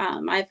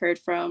 I've heard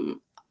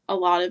from a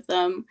lot of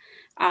them.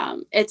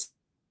 It's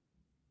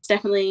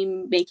definitely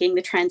making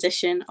the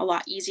transition a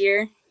lot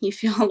easier. You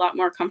feel a lot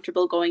more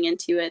comfortable going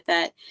into it,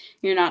 that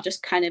you're not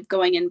just kind of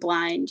going in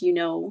blind. You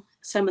know,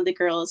 some of the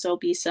girls, there'll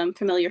be some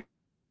familiar.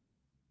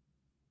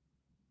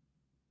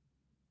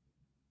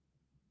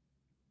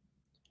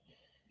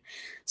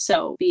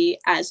 So be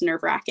as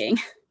nerve-wracking.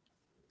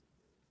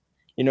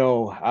 You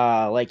know,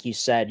 like you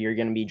said, you're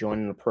going to be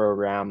joining a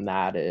program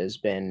that has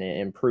been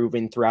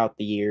improving throughout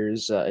the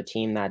years, a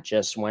team that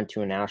just went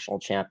to a national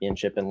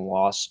championship and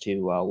lost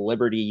to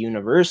Liberty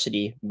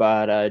University.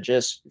 But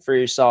just for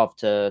yourself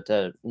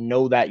to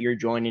know that you're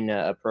joining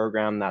a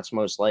program that's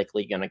most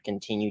likely going to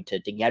continue to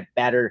get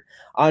better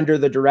under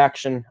the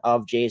direction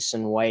of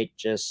Jason White,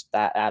 just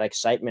that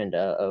excitement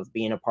of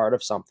being a part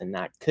of something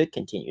that could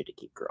continue to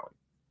keep growing.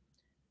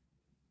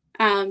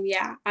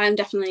 Yeah, I'm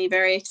definitely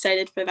very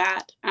excited for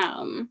that.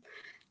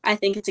 I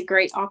think it's a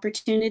great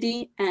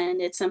opportunity,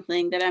 and it's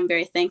something that I'm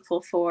very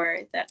thankful for,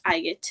 that I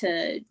get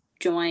to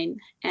join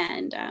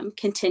and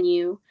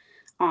continue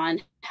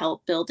on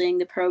help building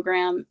the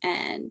program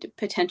and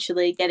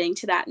potentially getting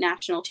to that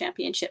national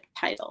championship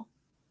title.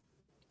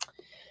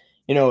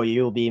 You know,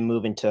 you'll be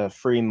moving to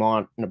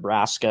Fremont,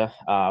 Nebraska.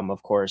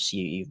 Of course,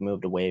 you've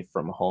moved away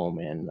from home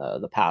in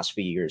the past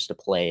few years to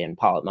play in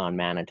Pilot-Mound,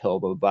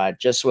 Manitoba. But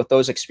just with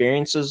those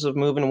experiences of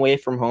moving away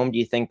from home, do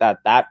you think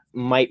that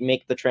might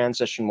make the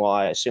transition, well,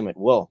 I assume it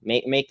will,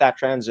 make that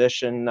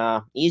transition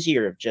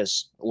easier of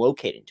just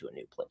locating to a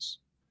new place?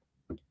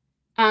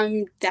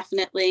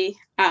 Definitely.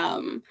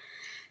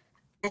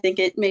 I think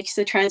it makes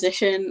the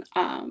transition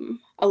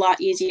a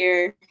lot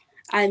easier.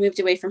 I moved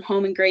away from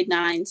home in grade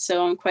 9,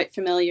 so I'm quite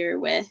familiar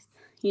with,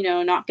 you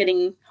know, not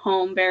getting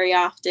home very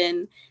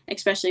often,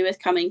 especially with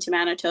coming to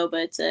Manitoba.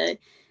 It's a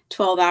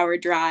 12-hour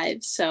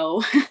drive,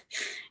 so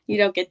you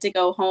don't get to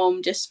go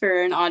home just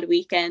for an odd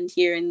weekend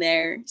here and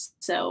there.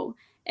 So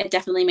it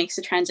definitely makes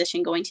the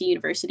transition going to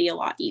university a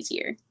lot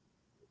easier.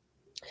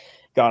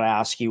 Got to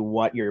ask you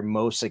what you're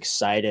most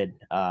excited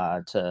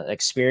to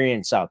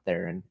experience out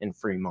there in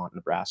Fremont,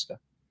 Nebraska.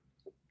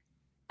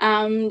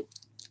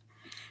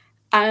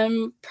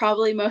 I'm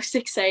probably most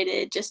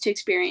excited just to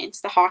experience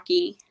the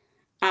hockey.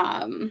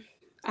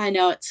 I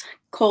know it's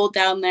cold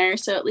down there,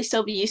 so at least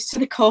I'll be used to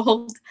the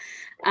cold.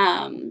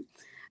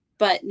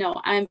 But no,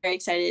 I'm very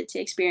excited to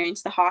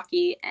experience the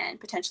hockey and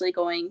potentially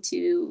going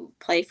to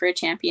play for a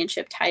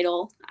championship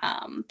title.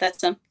 That's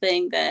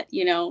something that,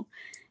 you know,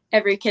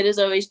 every kid has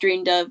always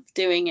dreamed of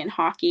doing in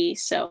hockey.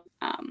 So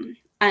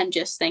I'm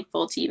just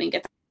thankful to even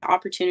get the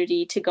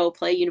opportunity to go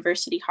play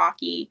university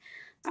hockey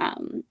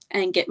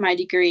and get my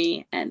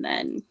degree, and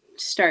then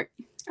start,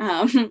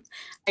 I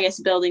guess,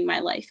 building my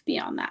life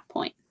beyond that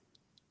point.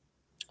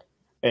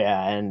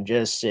 Yeah, and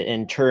just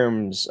in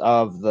terms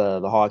of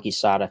the hockey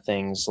side of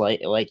things,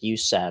 like you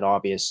said,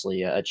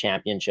 obviously a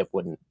championship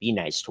wouldn't be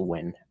nice to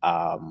win,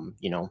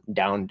 you know,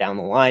 down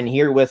the line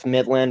here with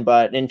Midland.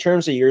 But in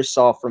terms of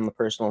yourself from the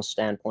personal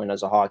standpoint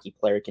as a hockey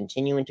player,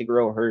 continuing to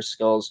grow her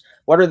skills,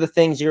 what are the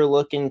things you're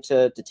looking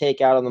to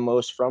take out of the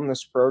most from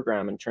this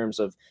program in terms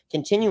of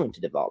continuing to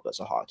develop as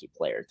a hockey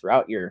player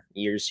throughout your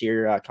years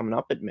here coming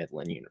up at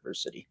Midland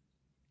University?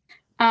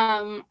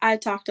 I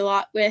talked a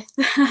lot with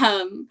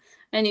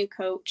a new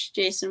coach,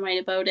 Jason White,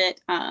 about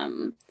it.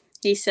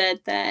 He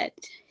said that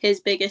his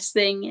biggest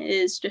thing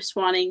is just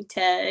wanting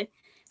to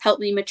help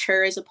me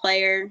mature as a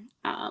player,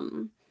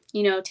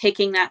 you know,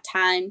 taking that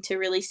time to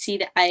really see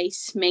the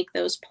ice, make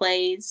those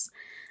plays,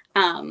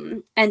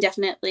 and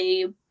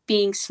definitely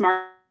being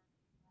smart.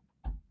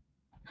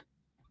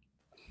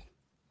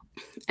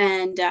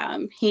 And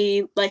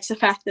he likes the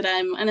fact that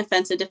I'm an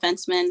offensive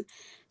defenseman.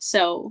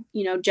 So,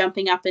 you know,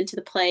 jumping up into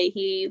the play,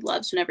 he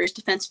loves whenever his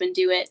defensemen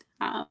do it.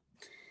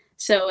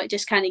 So it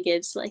just kind of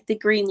gives like the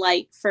green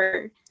light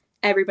for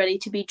everybody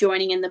to be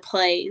joining in the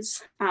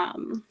plays,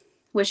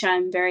 which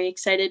I'm very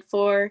excited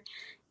for.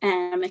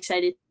 And I'm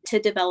excited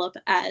to develop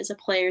as a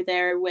player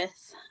there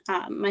with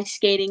my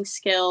skating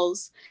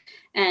skills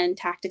and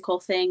tactical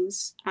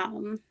things.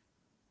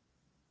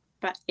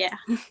 But yeah.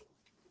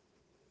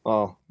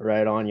 Well,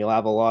 right on. You'll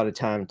have a lot of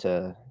time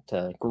to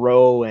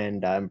grow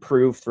and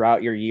improve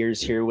throughout your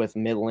years here with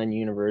Midland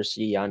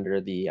University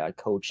under the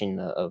coaching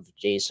of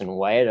Jason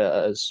White,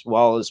 as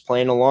well as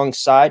playing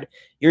alongside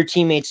your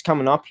teammates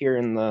coming up here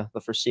in the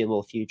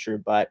foreseeable future.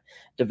 But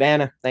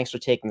Davanna, thanks for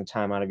taking the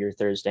time out of your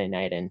Thursday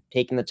night and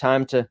taking the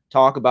time to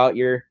talk about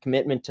your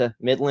commitment to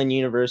Midland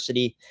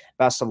University.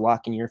 Best of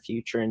luck in your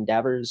future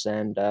endeavors,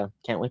 and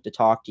can't wait to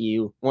talk to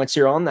you once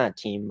you're on that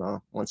team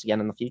once again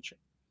in the future.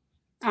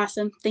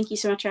 Awesome. Thank you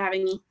so much for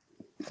having me.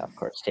 Of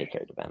course. Take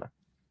care, Davanna.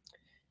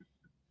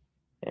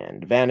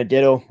 And Davanna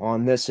Ditto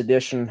on this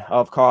edition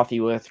of Coffee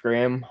with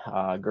Graeme.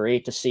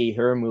 Great to see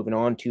her moving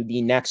on to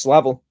the next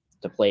level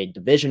to play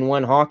Division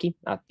I hockey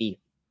at the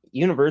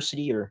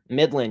University or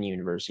Midland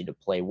University, to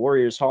play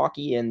Warriors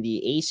hockey in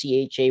the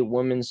ACHA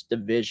Women's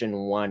Division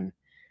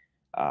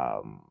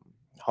I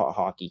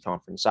hockey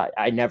conference.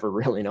 I never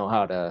really know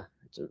how to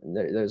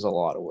there's a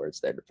lot of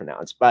words there to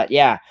pronounce, but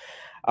yeah,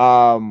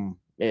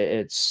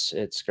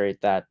 it's great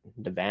that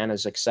Davanna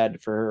is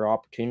excited for her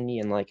opportunity.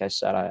 And like I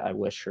said, I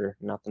wish her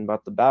nothing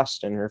but the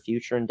best in her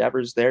future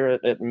endeavors there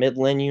at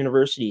Midland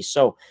University.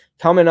 So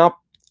coming up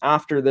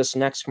after this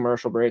next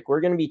commercial break,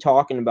 we're going to be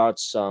talking about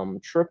some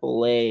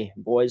AAA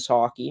boys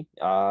hockey.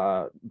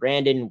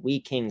 Brandon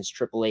Wheatking's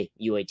AAA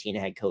U18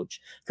 head coach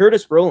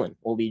Curtis Brolund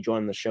will be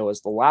joining the show as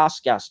the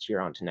last guest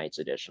here on tonight's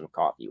edition of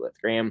Coffee with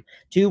Graeme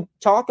to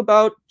talk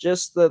about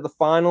just the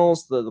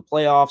finals, the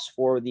playoffs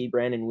for the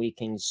Brandon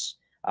Wheatkings.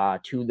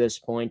 To this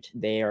point,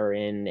 they are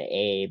in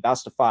a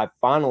best-of-5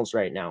 finals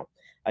right now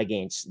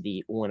against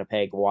the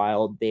Winnipeg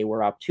Wild. They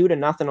were up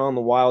 2-0 on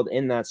the Wild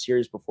in that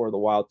series before the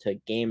Wild took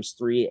games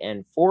 3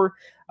 and 4.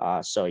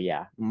 So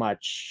yeah,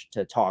 much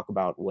to talk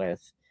about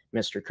with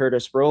Mr.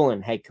 Curtis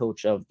Brolund, head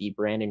coach of the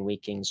Brandon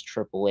Wheatkings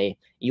AAA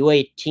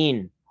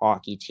U18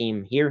 hockey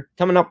team, here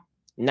coming up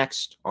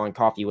next on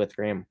Coffee with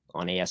Graeme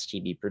on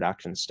ASTV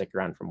Productions. Stick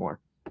around for more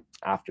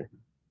after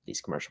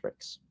these commercial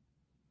breaks.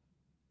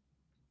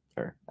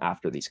 Or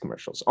after these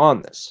commercials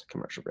on this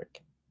commercial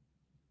break.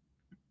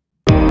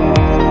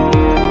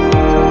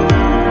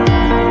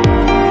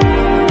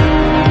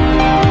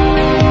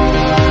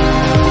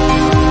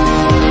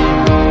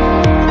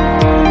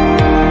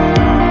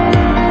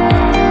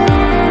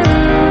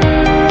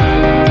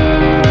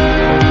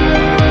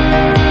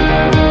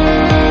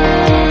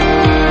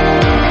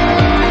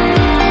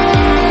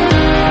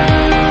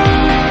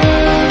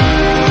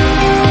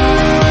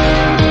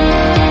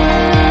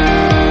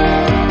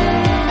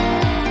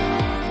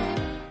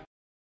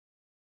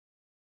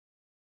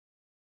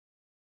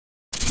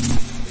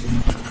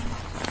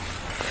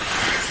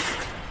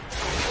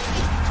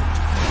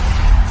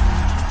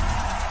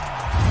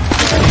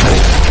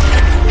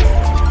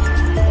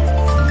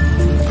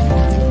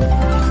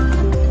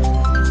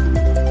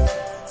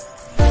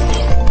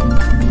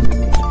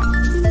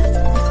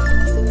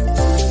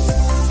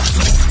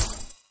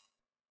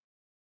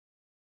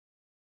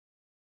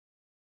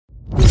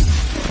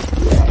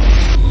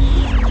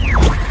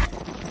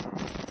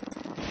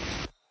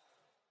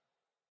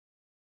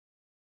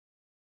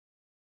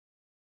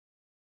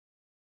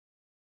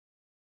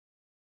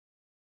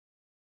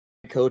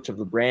 Coach of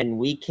the Brandon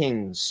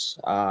Wheatkings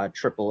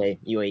AAA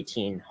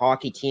U18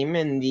 hockey team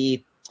in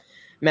the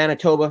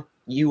Manitoba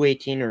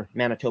U18 or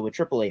Manitoba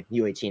AAA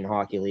U18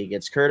 Hockey League.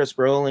 It's Curtis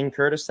Brolund.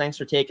 Curtis, thanks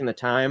for taking the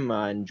time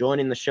and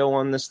joining the show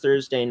on this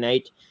Thursday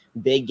night.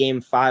 Big Game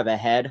 5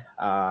 ahead,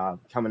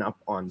 coming up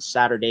on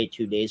Saturday,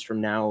 2 days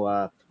from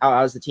now.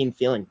 How's the team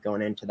feeling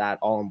going into that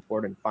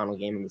all-important final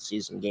game of the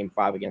season, Game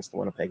 5 against the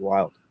Winnipeg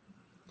Wild?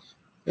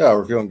 Yeah,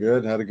 we're feeling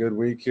good. Had a good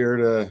week here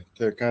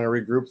to kind of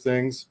regroup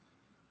things.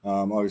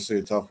 Obviously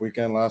a tough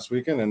weekend last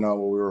weekend and not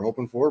what we were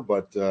hoping for,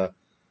 but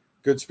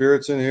good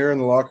spirits in here in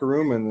the locker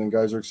room, and the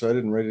guys are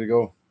excited and ready to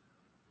go.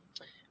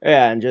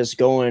 Yeah, and just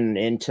going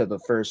into the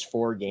first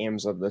 4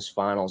 games of this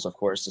finals, of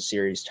course, the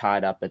series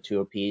tied up at 2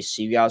 apiece.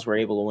 So you guys were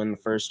able to win the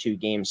first 2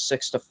 games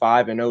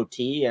 6-5 in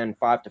OT and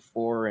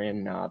 5-4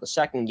 in the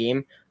second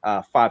game,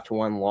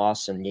 5-1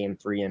 loss in game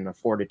 3 and a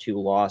 4-2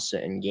 loss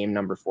in game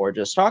number 4.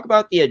 Just talk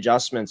about the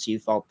adjustments you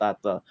felt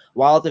that the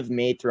Wild have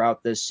made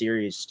throughout this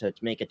series to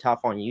make it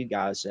tough on you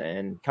guys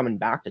and coming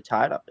back to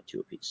tie it up at 2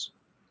 apiece.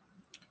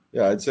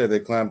 Yeah, I'd say they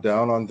clamped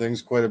down on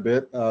things quite a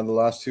bit the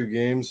last 2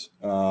 games.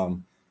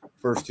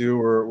 First 2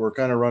 we're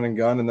kind of run and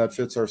gun, and that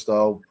fits our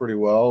style pretty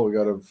well. We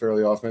got a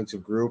fairly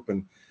offensive group,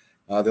 and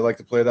they like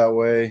to play that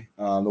way.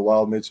 The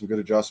Wild made some good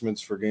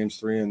adjustments for games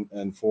 3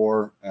 and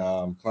 4,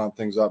 clamped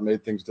things up,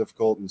 made things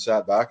difficult, and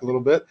sat back a little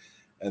bit.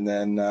 And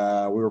then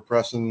we were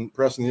pressing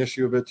the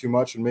issue a bit too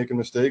much and making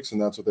mistakes,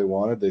 and that's what they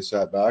wanted. They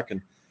sat back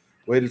and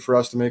waited for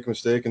us to make a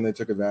mistake, and they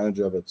took advantage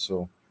of it.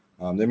 So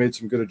they made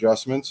some good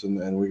adjustments,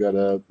 and we got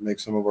to make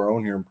some of our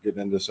own here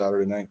getting into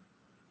Saturday night.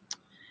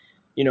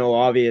 You know,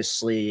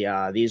 obviously,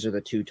 these are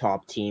the 2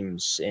 top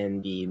teams in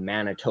the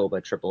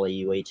Manitoba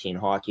AAA U18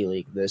 Hockey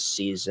League this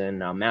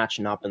season,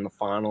 matching up in the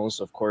finals.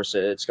 Of course,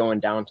 it's going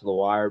down to the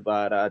wire,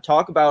 but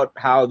talk about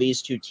how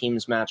these 2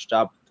 teams matched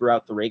up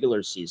throughout the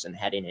regular season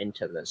heading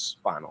into this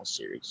final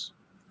series.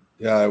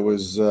 Yeah, it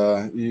was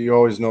you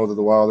always know that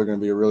the Wild are going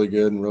to be a really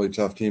good and really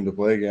tough team to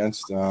play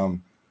against.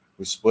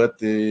 split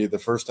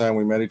the first time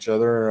we met each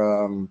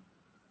other.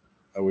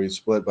 We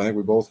split. I think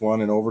we both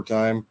won in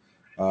overtime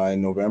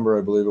in November,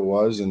 I believe it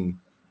was, and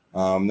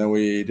then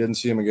we didn't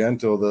see him again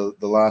until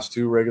the last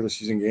two regular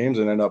season games,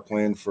 and ended up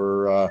playing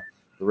for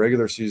the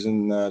regular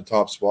season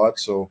top spot.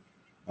 So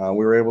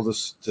we were able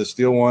to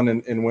steal one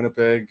in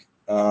Winnipeg,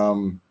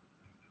 the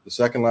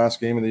second last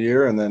game of the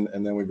year, and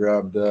then we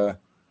grabbed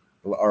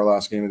our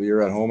last game of the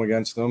year at home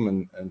against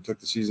them, and took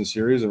the season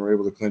series, and were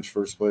able to clinch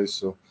first place.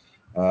 So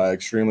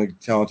extremely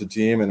talented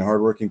team and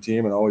hardworking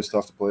team, and always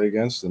tough to play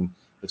against, and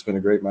it's been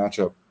a great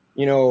matchup.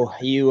 You know,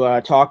 you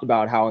talked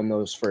about how in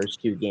those first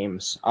two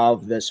games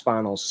of this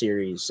final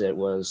series, it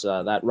was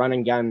that run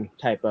and gun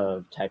type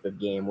of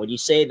game. Would you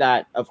say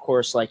that, of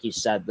course, like you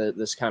said, that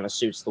this kind of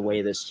suits the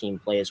way this team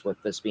plays,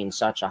 with this being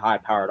such a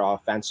high-powered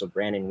offensive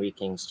Brandon Wheat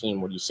Kings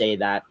team? Would you say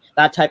that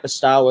that type of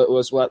style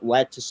was what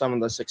led to some of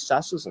the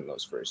successes in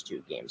those first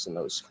two games, in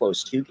those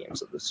close two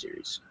games of the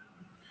series?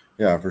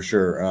 Yeah, for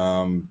sure.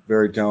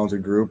 Very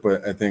talented group.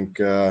 I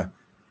think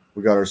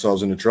we got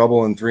ourselves into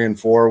trouble in 3 and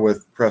 4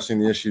 with pressing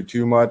the issue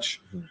too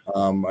much.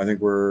 I think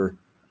we're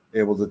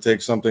able to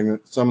take some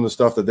of the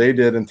stuff that they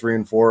did in 3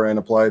 and 4 and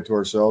apply it to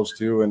ourselves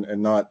too,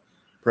 and not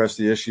press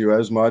the issue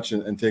as much,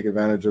 and take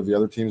advantage of the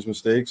other team's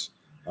mistakes.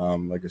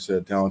 Like I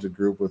said, talented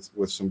group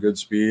with some good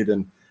speed,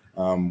 and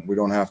we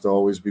don't have to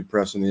always be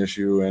pressing the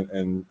issue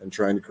and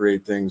trying to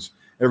create things.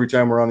 Every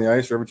time we're on the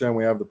ice, or every time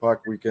we have the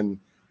puck, we can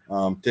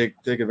take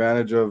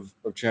advantage of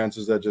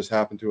chances that just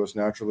happen to us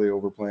naturally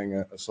over playing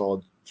a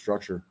solid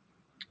structure.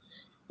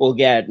 We'll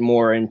get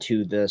more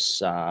into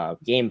this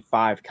Game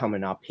 5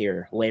 coming up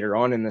here later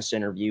on in this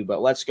interview,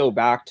 but let's go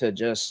back to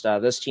just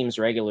this team's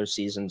regular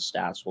season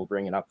stats. We'll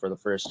bring it up for the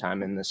first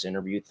time in this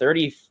interview.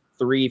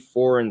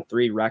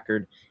 33-4-3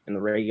 record in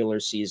the regular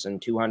season,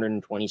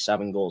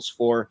 227 goals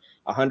for,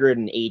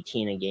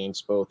 118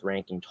 against, both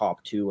ranking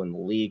top 2 in the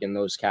league in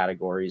those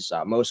categories.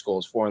 Most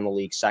goals for in the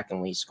league,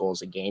 second least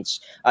goals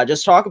against.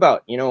 Just talk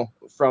about, you know,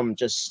 from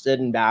just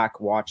sitting back,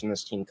 watching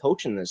this team,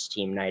 coaching this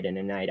team night in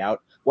and night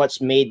out,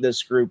 what's made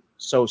this group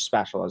so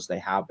special as they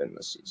have been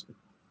this season?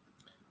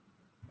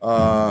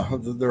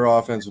 Their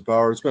offensive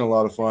power. It's been a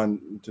lot of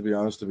fun, to be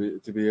honest,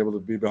 to be able to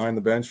be behind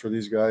the bench for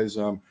these guys.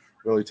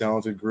 Really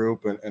talented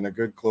group, and a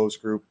good close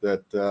group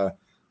that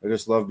I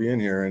just love being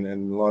here. And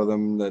a lot of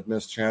them that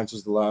missed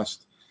chances the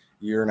last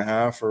year and a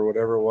half or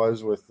whatever it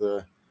was with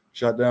the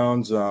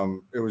shutdowns.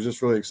 It was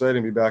just really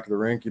exciting to be back at the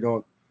rink. You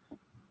don't,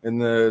 in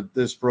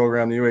this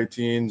program, the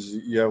U18s,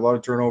 you have a lot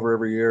of turnover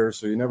every year,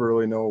 so you never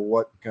really know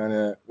what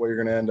you're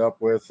going to end up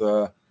with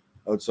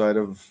outside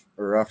of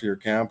or after your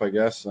camp, I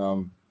guess.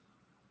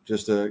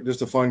 Just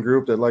a fun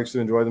group that likes to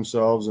enjoy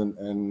themselves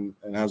and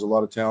has a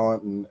lot of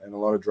talent and a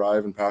lot of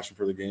drive and passion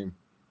for the game.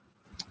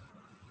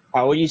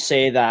 How would you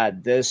say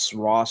that this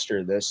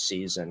roster this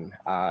season,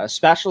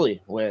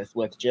 especially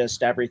with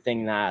just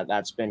everything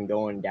that's been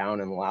going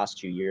down in the last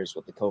 2 years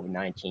with the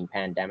COVID-19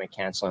 pandemic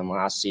canceling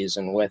last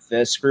season, with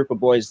this group of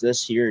boys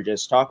this year,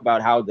 just talk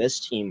about how this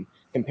team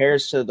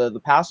compares to the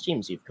past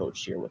teams you've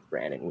coached here with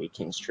Brandon Wheat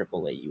Kings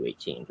AAA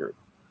U18 group?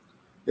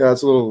 Yeah,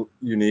 it's a little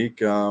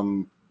unique.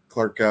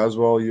 Clark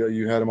Caswell,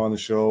 you had him on the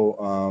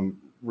show,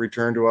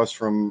 returned to us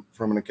from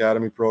an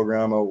academy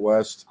program out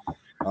west.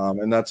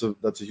 And that's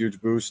a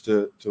huge boost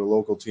to a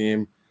local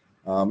team.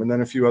 And then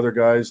a few other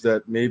guys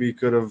that maybe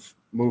could have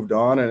moved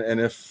on.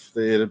 And if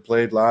they had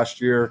played last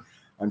year,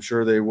 I'm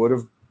sure they would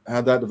have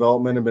had that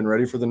development and been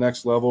ready for the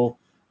next level.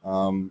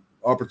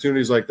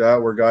 Opportunities like that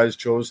where guys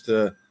chose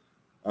to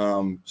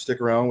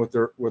stick around with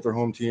their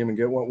home team and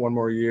get one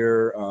more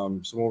year.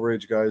 Some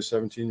overage guys,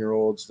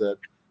 17-year-olds that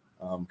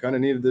kind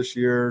of needed this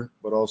year,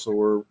 but also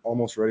were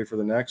almost ready for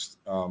the next.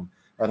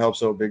 That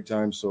helps out big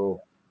time.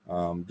 So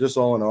just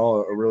all in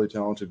all, a really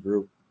talented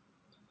group.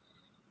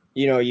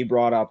 You know, you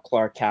brought up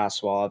Clark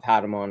Caswell. I've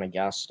had him on a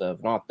guest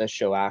of not this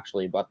show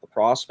actually, but the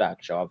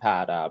Prospect show. I've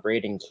had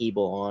Braden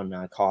Keeble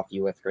on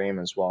Coffee with Graeme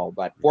as well.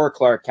 But for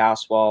Clark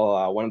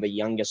Caswell, one of the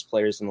youngest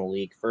players in the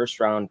league,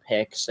 first-round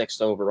pick,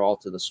 6th overall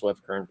to the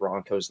Swift Current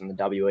Broncos in the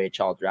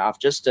WHL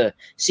draft. Just to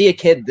see a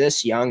kid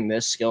this young,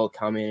 this skilled,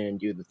 come in and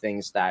do the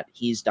things that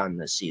he's done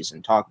this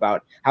season. Talk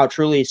about how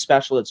truly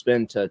special it's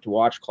been to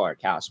watch Clark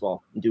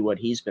Caswell and do what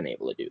he's been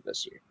able to do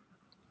this year.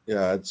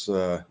 Yeah,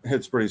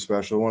 it's pretty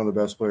special. One of the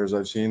best players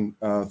I've seen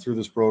through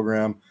this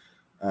program.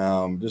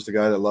 Just a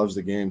guy that loves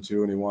the game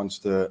too, and he wants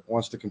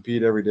to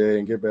compete every day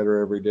and get better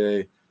every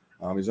day.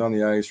 He's on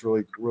the ice,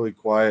 really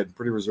quiet,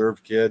 pretty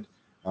reserved kid.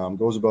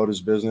 Goes about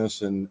his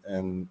business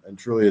and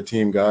truly a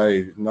team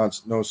guy.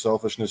 No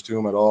selfishness to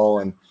him at all,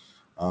 and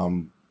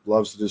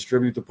loves to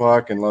distribute the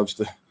puck and loves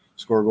to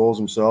score goals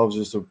himself.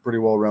 Just a pretty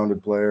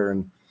well-rounded player,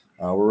 and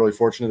we're really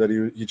fortunate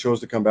that he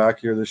chose to come back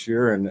here this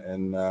year,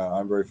 and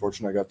I'm very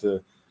fortunate I got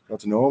to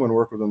know him and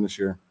work with him this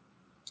year.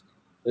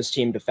 This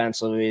team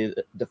defensively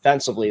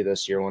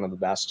this year, one of the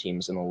best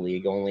teams in the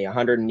league. Only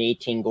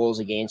 118 goals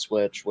against,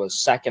 which was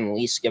second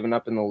least given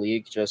up in the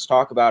league. Just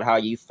talk about how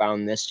you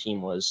found this team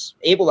was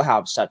able to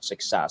have such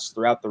success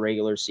throughout the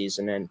regular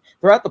season and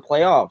throughout the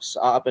playoffs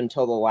up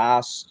until the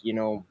last,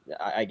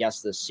 I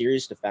guess this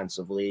series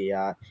defensively,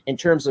 in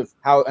terms of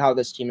how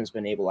this team has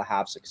been able to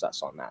have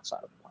success on that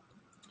side of the ball.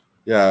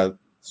 Yeah,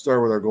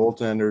 start with our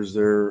goaltenders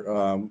there.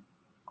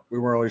 We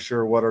weren't really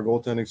sure what our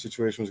goaltending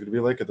situation was going to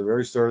be like at the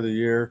very start of the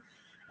year.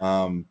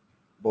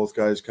 Both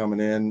guys coming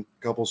in,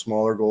 a couple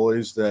smaller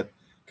goalies that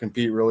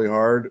compete really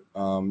hard.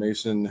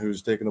 Mason,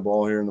 who's taken the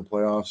ball here in the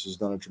playoffs, has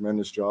done a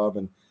tremendous job.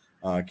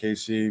 And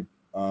Casey,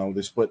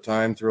 they split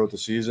time throughout the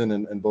season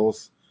and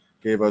both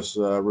gave us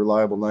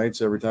reliable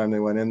nights every time they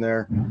went in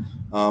there.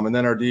 And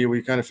then our D,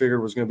 we kind of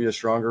figured was going to be a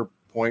stronger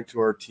point to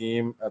our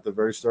team at the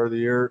very start of the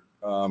year.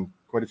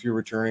 Quite a few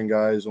returning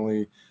guys,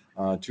 only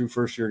 2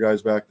 first-year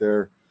guys back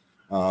there.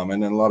 And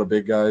then a lot of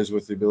big guys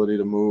with the ability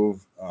to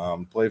move,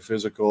 play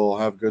physical,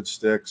 have good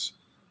sticks,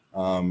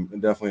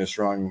 and definitely a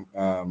strong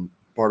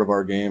part of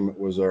our game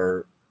was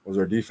our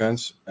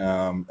defense,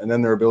 and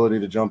then their ability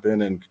to jump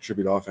in and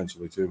contribute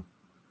offensively too.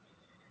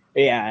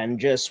 Yeah, and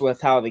just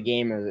with how the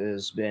game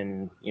has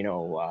been,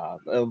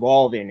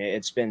 evolving,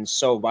 it's been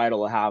so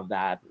vital to have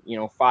that,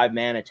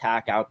 5-man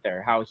attack out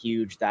there. How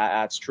huge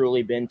that's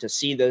truly been to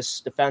see this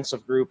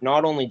defensive group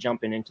not only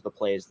jumping into the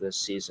plays this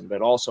season,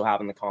 but also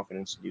having the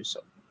confidence to do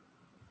so.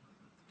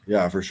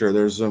 Yeah, for sure.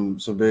 There's some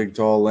big,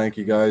 tall,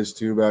 lanky guys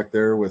too back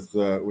there with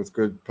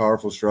good,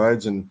 powerful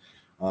strides, and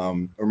are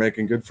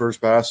making good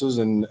first passes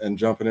and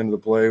jumping into the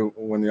play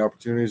when the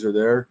opportunities are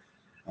there,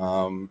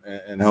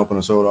 and helping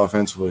us out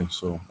offensively.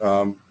 So,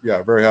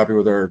 yeah, very happy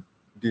with our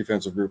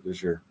defensive group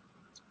this year.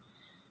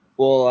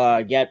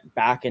 We'll get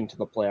back into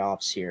the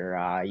playoffs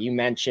here. You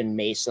mentioned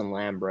Mason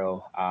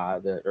Lombro,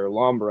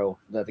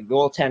 the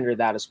goaltender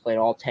that has played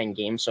all 10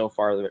 games so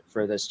far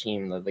for this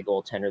team, the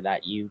goaltender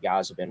that you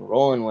guys have been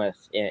rolling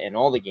with in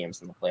all the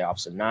games in the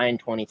playoffs. A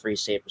 .923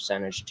 save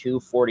percentage,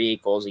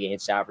 248 goals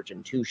against average,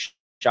 and 2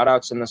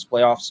 shutouts in this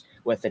playoffs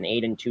with an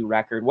 8-2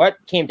 record. What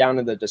came down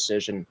to the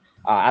decision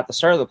at the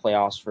start of the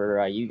playoffs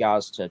for you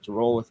guys to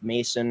roll with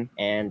Mason,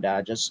 and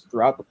just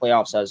throughout the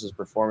playoffs as his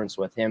performance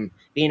with him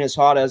being as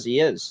hot as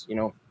he is,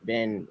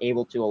 been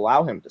able to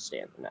allow him to stay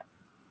in the net?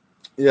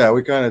 Yeah,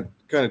 we kind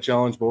of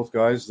challenged both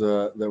guys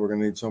that we're going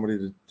to need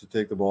somebody to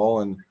take the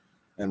ball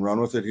and run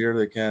with it here.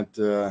 They can't.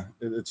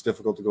 It's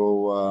difficult to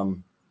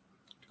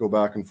go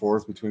back and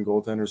forth between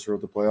goaltenders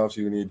throughout the playoffs.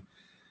 You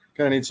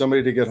need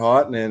somebody to get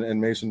hot, and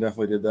Mason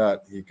definitely did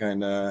that. He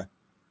kind of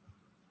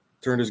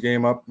turned his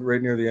game up right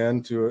near the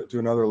end to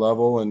another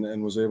level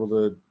and was able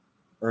to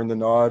earn the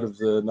nod of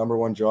the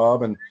 #1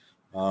 job. And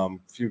a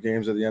few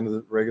games at the end of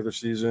the regular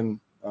season,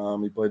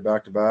 he played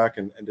back-to-back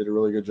and did a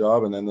really good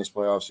job. And then this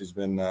playoffs, he's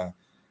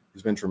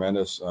been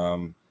tremendous.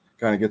 Kind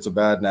of gets a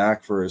bad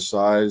knack for his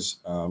size,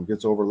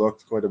 gets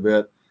overlooked quite a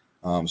bit.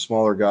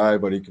 Smaller guy,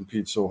 but he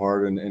competes so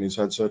hard, and he's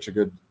had such a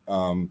good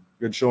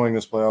showing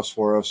this playoffs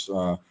for us.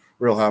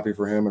 Real happy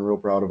for him and real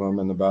proud of him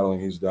and the battling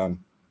he's done.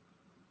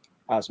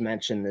 As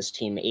mentioned, this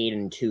team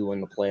 8-2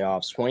 in the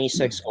playoffs,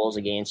 26 goals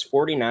against,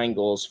 49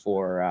 goals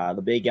for.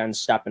 The big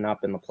guns stepping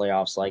up in the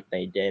playoffs like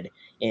they did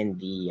in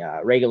the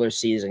regular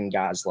season.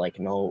 Guys like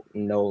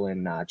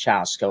Nolan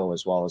Chasko,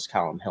 as well as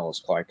Callum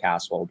Hills, Clark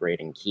Caswell,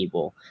 Braden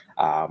Keeble,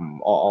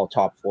 all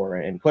top 4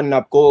 and putting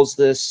up goals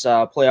this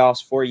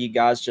playoffs for you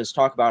guys. Just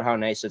talk about how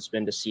nice it's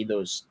been to see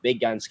those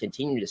big guns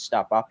continue to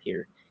step up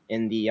here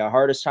in the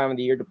hardest time of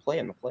the year to play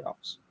in the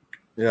playoffs.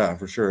 Yeah,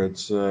 for sure. It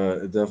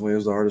definitely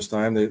is the hardest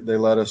time. They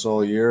led us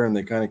all year, and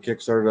they kind of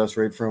kickstarted us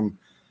right from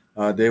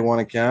day one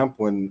of camp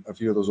when a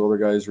few of those older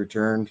guys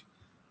returned.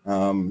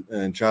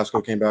 And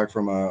Chasko came back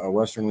from a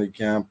Western League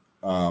camp.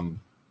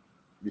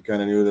 You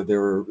kind of knew that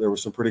there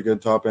was some pretty good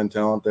top-end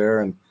talent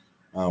there, and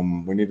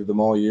we needed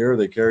them all year.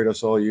 They carried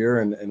us all year,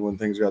 and when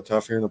things got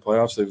tough here in the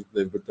playoffs,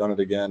 they've done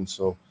it again.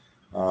 So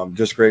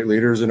just great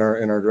leaders in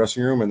our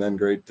dressing room, and then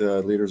great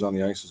leaders on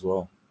the ice as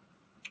well.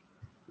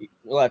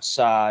 Let's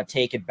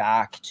take it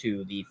back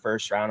to the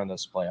first round of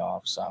this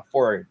playoffs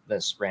for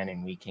this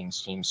Brandon Wheat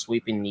Kings team,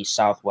 sweeping the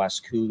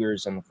Southwest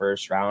Cougars in the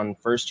first round.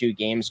 First 2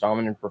 games,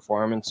 dominant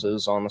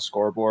performances on the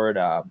scoreboard,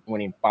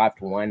 winning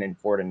 5-1 and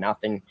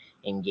 4-0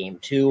 in game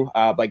 2.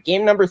 But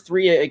game number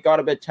 3, it got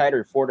a bit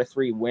tighter,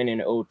 4-3 win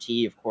in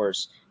OT. Of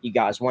course, you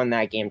guys won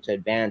that game to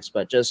advance,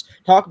 but just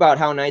talk about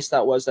how nice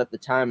that was at the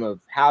time of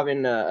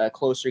having a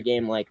closer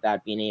game like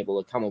that, being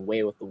able to come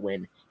away with the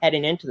win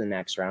heading into the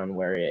next round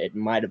where it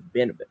might have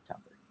been a bit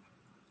tougher.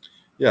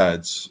 Yeah,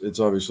 it's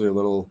obviously a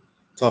little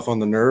tough on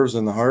the nerves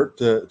and the heart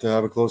to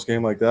have a close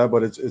game like that,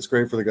 but it's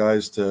great for the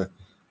guys to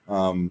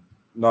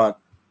not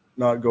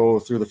go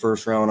through the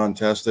first round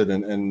untested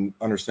and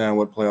understand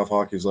what playoff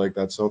hockey is like.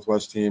 That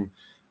Southwest team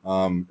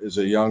is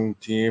a young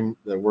team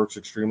that works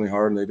extremely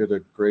hard, and they did a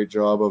great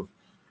job of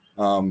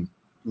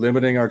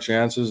limiting our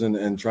chances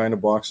and trying to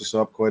box us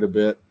up quite a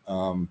bit.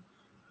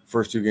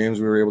 First 2 games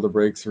we were able to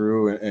break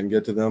through and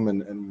get to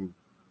them,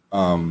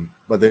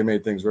 but they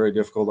made things very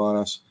difficult on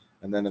us.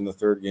 And then in the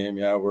third game,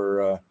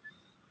 we're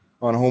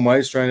on home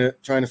ice trying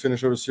to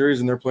finish out a series,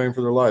 and they're playing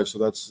for their lives.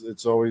 So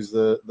it's always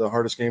the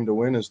hardest game to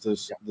win is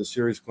the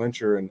series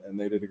clincher, and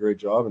they did a great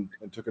job and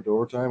took it to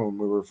overtime, and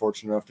we were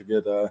fortunate enough to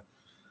get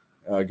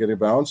a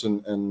bounce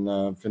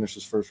and finish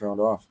this first round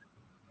off.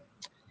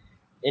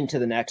 Into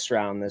the next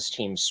round, this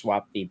team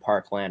swept the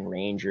Parkland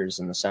Rangers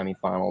in the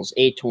semifinals.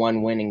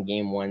 8-1 win in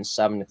game 1,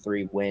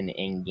 7-3 win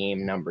in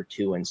game number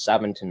 2, and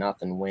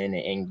 7-0 win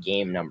in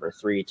game number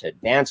 3 to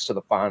advance to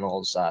the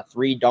finals.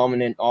 3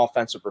 dominant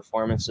offensive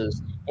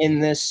performances in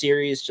this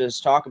series.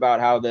 Just talk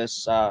about how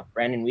this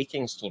Brandon Wheat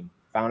Kings team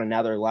found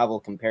another level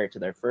compared to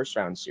their first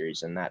round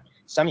series in that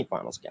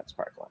semifinals against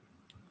Parkland.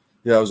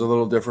 Yeah, it was a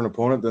little different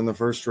opponent than the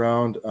first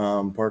round.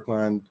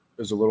 Parkland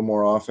is a little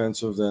more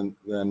offensive than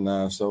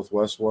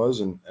Southwest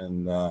was, and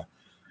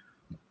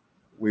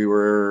we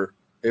were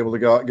able to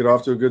get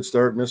off to a good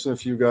start, missing a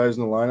few guys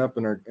in the lineup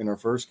in our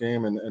first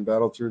game, and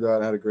battled through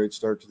that. Had a great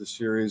start to the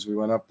series. We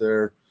went up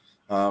there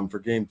for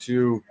game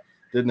 2,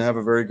 didn't have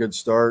a very good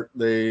start.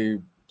 They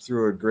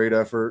threw a great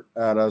effort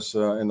at us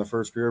in the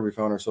first period. We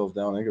found ourselves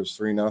down. I think it was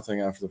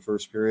 3-0 after the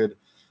first period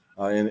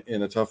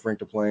in a tough rink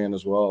to play in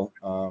as well.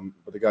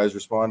 But the guys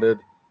responded.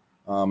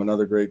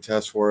 Another great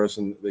test for us,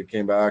 and they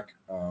came back,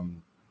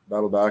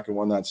 battled back, and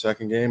won that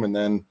second game. And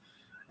then,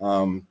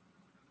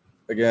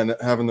 again,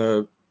 having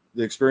the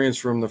experience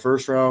from the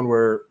first round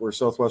where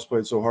Southwest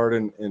played so hard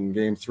in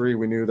game 3,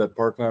 we knew that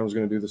Parkland was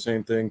going to do the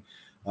same thing.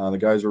 The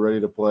guys were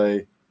ready to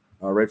play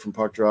right from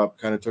puck drop,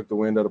 kind of took the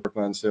wind out of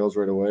Parkland's sails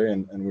right away,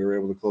 and we were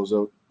able to close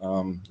out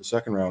the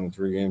second round in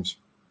 3 games.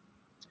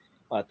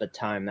 At the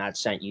time, that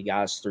sent you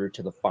guys through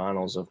to the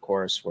finals, of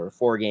course. We're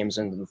 4 games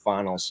into the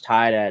finals,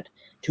 tied at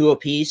 2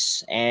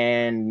 apiece,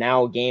 and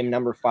now game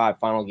number 5,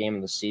 final game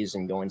of the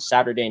season, going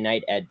Saturday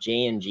night at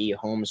J&G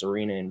Homes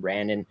Arena in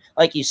Brandon.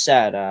 Like you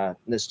said,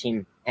 this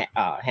team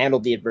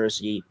handled the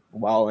adversity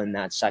well in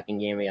that second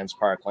game against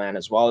Parkland,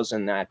 as well as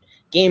in that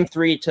game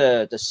 3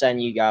 to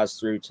send you guys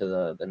through to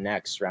the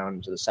next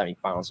round, to the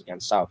semifinals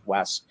against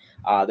Southwest.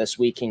 This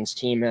Wheat Kings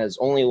team has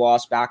only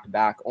lost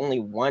back-to-back only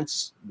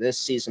once this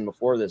season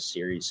before this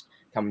series,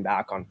 coming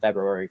back on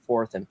February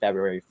 4th and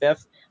February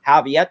 5th.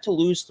 Have yet to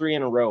lose 3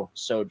 in a row.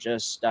 So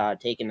just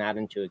taking that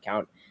into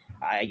account,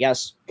 I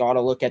guess got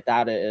to look at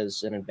that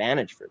as an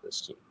advantage for this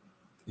team.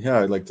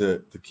 Yeah, I'd like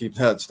to keep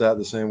that stat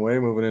the same way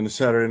moving into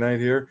Saturday night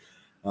here.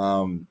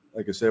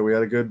 Like I said, we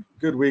had a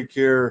good week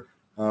here.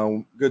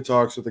 Good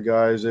talks with the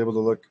guys, able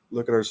to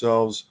look at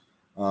ourselves,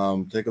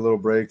 take a little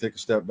break, take a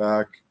step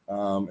back,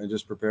 and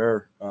just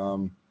prepare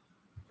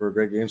for a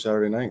great game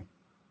Saturday night.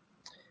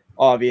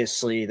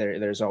 Obviously,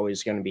 there's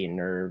always going to be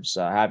nerves.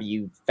 Have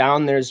you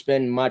found there's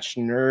been much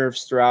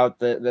nerves throughout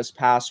this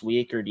past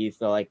week, or do you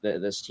feel like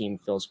this team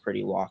feels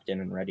pretty locked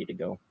in and ready to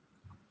go?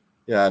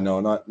 Yeah, no,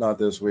 not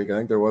this week. I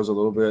think there was a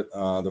little bit.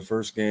 The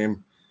first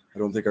game, I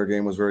don't think our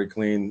game was very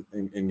clean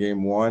in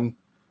game 1.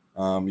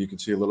 You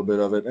could see a little bit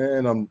of it,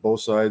 and on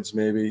both sides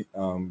maybe.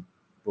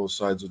 Both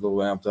sides are a little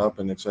amped up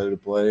and excited to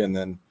play. And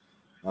then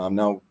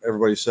now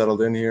everybody's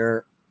settled in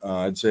here.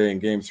 I'd say in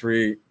game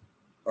 3,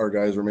 our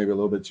guys were maybe a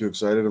little bit too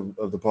excited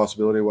of the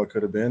possibility of what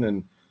could have been,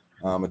 and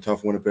a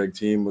tough Winnipeg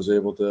team was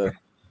able to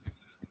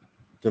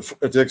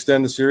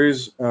extend the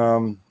series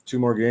 2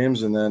 more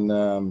games, and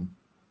then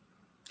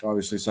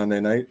obviously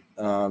Sunday night,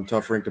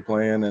 tough rink to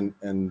play in,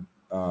 and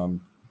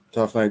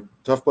tough night,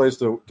 tough place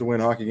to win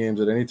hockey games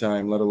at any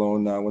time, let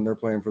alone when they're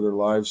playing for their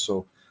lives.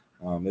 So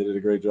they did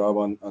a great job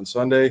on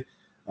Sunday,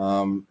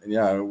 and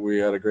yeah, we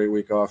had a great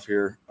week off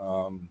here.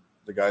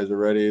 The guys are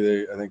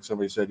ready. I think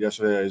somebody said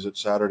yesterday, is it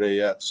Saturday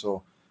yet?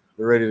 So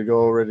they're ready to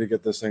go, ready to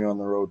get this thing on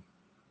the road.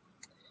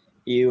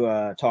 You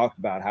talked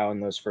about how in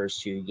those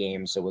first 2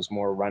 games it was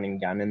more run and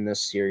gun in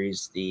this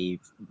series. The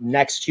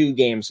next 2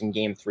 games, in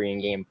game 3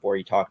 and game 4,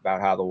 you talked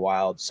about how the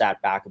Wild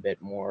sat back a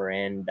bit more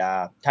and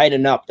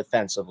tightened up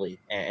defensively,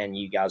 and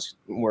you guys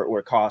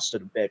were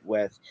costed a bit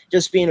with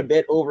just being a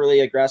bit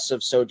overly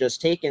aggressive. So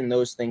just taking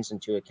those things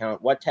into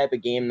account, what type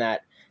of game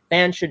that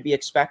fans should be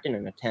expecting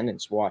in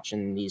attendance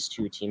watching these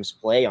 2 teams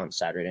play on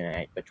Saturday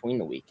night between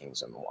the Wheat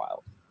Kings and the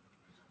Wild?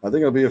 I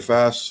think it'll be a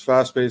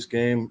fast-paced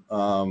game.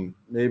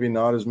 Maybe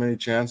not as many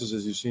chances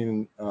as you've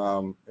seen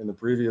in the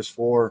previous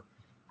 4.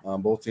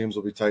 Both teams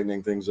will be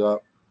tightening things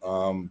up.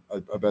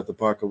 I bet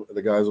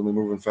the guys will be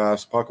moving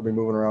fast. Puck will be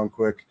moving around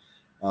quick,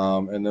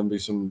 and then be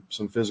some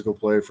physical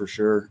play for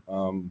sure.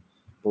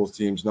 Both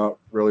teams not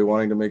really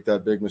wanting to make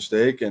that big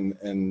mistake, and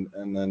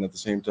then at the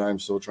same time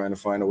still trying to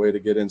find a way to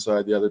get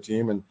inside the other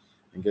team and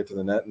get to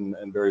the net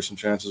and bury some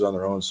chances on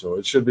their own. So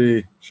it should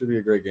be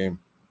a great game.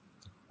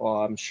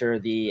 Well, I'm sure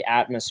the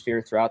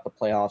atmosphere throughout the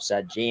playoffs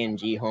at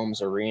J&G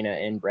Homes Arena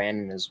in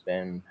Brandon has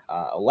been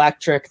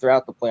electric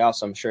throughout the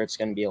playoffs. I'm sure it's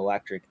going to be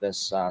electric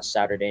this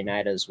Saturday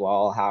night as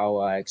well.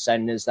 How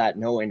exciting is that,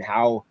 knowing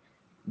how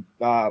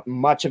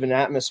much of an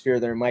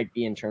atmosphere there might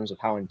be in terms of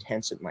how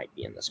intense it might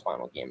be in this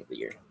final game of the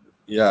year?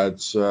 Yeah,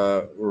 it's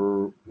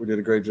we did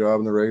a great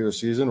job in the regular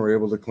season. We're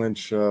able to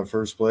clinch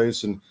first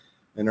place and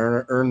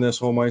earn this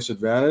home ice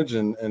advantage,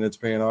 and it's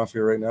paying off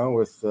here right now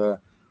with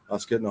a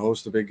us getting to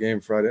host a big game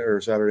Friday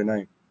or Saturday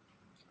night.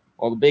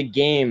 Well, the big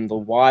game, the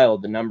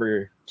Wild, the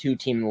number 2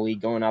 team in the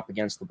league, going up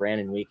against the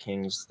Brandon Wheat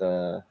Kings,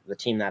 the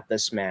team that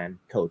this man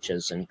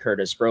coaches, and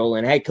Curtis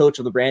Brolund, head coach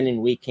of the Brandon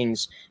Wheat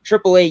Kings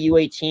AAA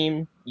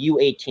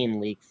U18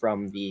 league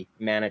from the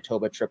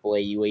Manitoba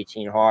AAA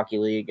U18 Hockey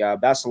League.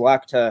 Best of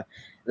luck to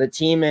the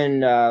team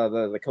and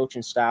the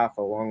coaching staff,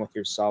 along with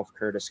yourself,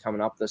 Curtis, coming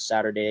up this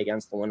Saturday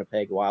against the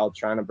Winnipeg Wild,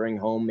 trying to bring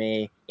home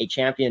a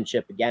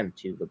championship again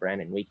to the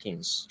Brandon Wheat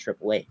Kings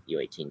AAA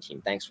U18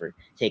 team. Thanks for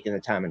taking the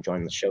time and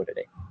joining the show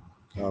today.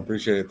 I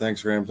appreciate it.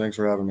 Thanks, Graeme. Thanks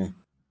for having me.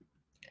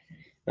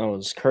 That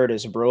was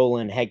Curtis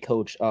Brolund, head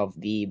coach of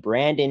the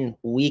Brandon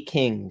Wheat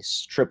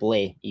Kings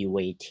AAA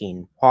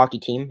U18 hockey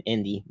team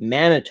in the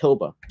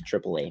Manitoba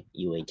AAA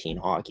U18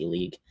 Hockey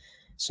League.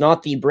 It's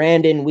not the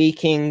Brandon Wheat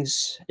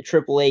Kings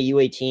AAA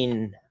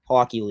U18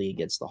 Hockey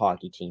League. It's the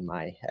hockey team.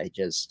 I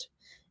just,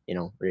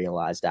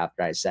 realized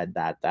after I said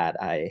that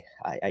I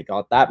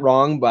got that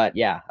wrong. But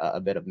yeah, a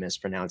bit of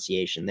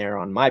mispronunciation there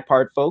on my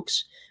part,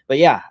 folks. But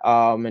yeah,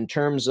 in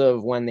terms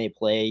of when they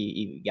play,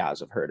 you guys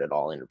have heard it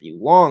all interview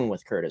long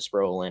with Curtis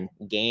Brolund.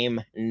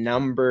 Game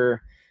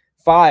number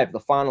 5, the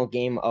final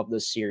game of the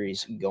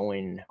series,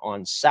 going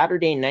on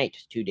Saturday night,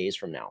 2 days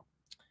from now,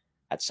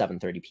 at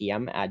 7:30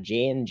 p.m. at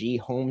J&G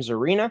Homes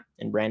Arena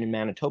in Brandon,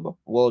 Manitoba.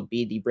 Will it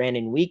be the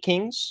Brandon Wheat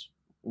Kings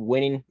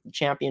winning the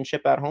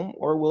championship at home,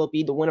 or will it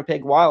be the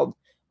Winnipeg Wild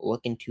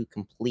looking to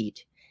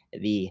complete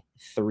the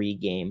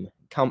 3-win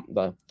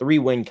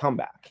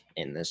comeback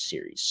in this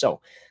series? So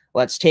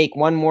let's take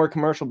one more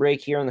commercial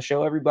break here on the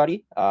show,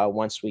 everybody.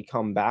 Once we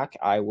come back,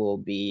 I will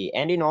be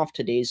ending off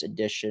today's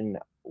edition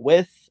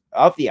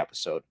of the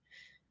episode.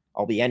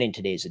 I'll be ending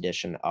today's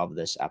edition of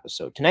this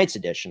episode, tonight's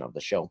edition of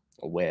the show,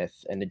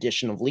 with an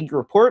edition of League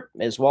Report,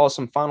 as well as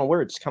some final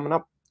words coming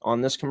up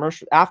on this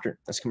commercial, after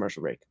this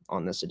commercial break,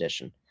 on this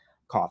edition,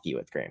 Coffee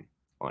with Graeme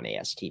on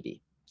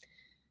ASTV.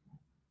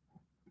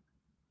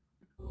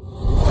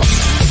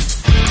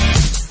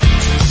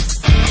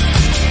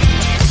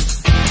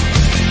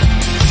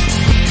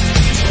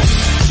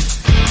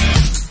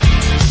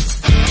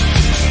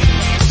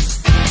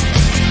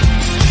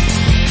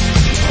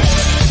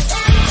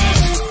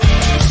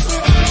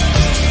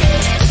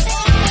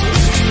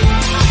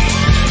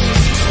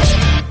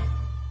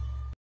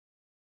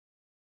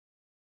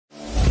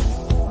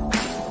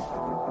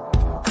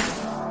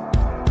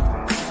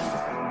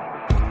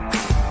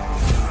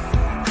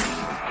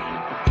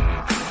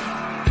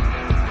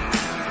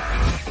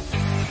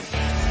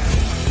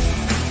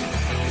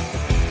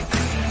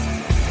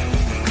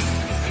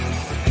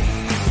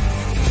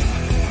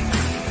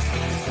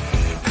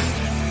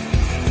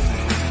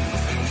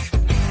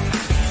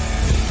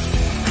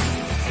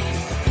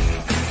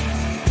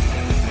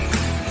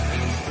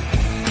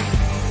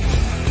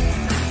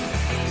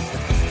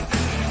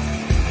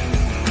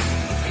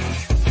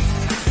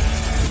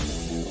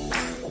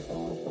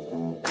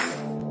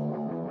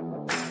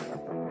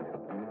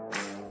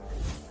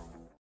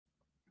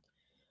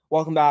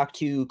 Welcome back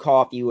to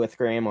Coffee with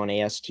Graeme on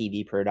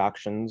ASTV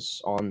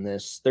Productions on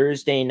this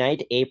Thursday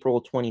night,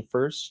 April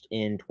 21st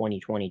in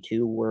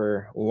 2022.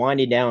 We're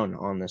winding down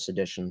on this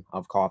edition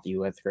of Coffee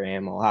with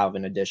Graeme. I'll have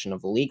an edition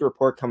of the League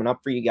Report coming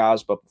up for you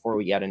guys, but before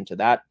we get into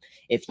that,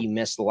 if you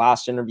missed the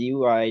last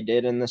interview I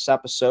did in this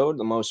episode,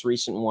 the most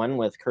recent one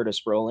with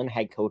Curtis Brolund,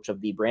 head coach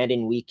of the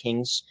Brandon Wheat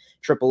Kings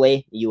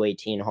AAA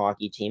U18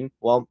 hockey team,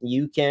 well,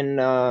 you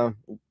can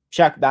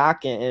check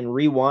back and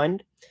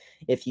rewind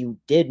if you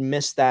did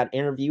miss that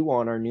interview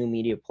on our new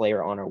media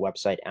player on our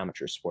website,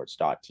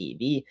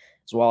 amateursports.tv,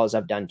 as well as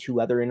I've done 2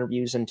 other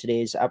interviews in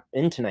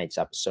tonight's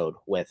episode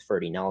with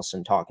Ferdi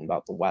Nelissen, talking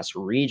about the West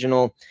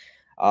Regional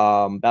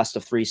best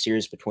of 3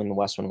 series between the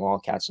Westman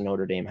Wildcats and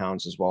Notre Dame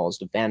Hounds, as well as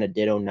Davanna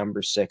Ditto,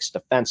 number 6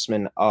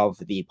 defenseman of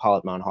the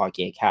Pilot-Mound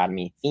Hockey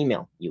Academy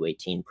female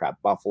U18 Prep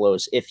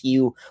Buffaloes. If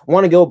you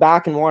want to go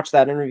back and watch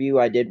that interview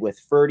I did with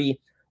Ferdi,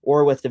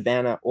 or with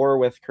Davanna, or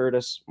with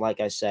Curtis, like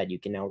I said, you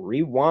can now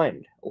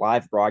rewind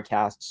live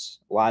broadcasts,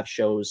 live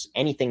shows,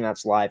 anything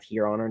that's live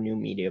here on our new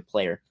media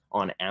player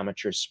on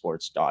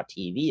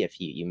amateursports.tv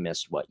if you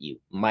missed what you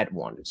might have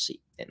wanted to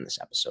see in this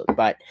episode.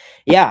 But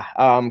yeah,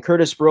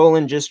 Curtis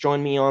Brolund just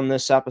joined me on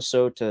this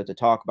episode to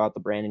talk about the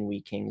Brandon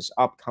Wheat Kings'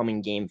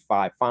 upcoming Game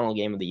 5, final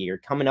game of the year,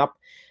 coming up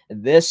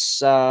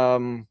this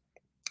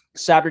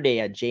Saturday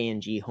at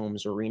J&G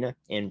Homes Arena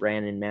in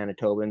Brandon,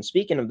 Manitoba. And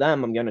speaking of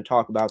them, I'm going to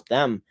talk about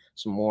them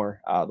some more,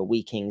 the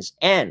Wheat Kings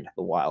and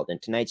the Wild, in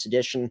tonight's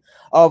edition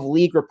of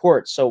League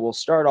Report. So we'll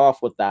start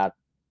off with that,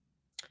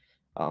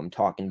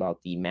 talking about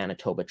the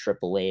Manitoba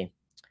AAA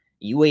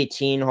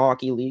U18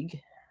 Hockey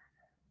League.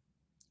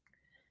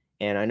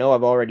 And I know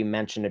I've already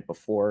mentioned it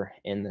before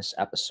in this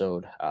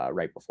episode,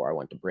 right before I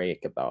went to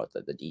break, about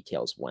the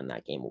details of when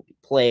that game will be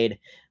played.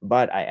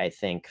 But I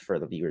think for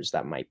the viewers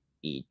that might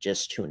be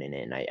just tuning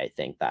in, I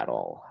think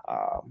that'll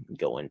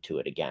go into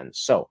it again.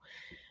 So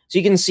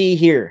you can see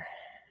here,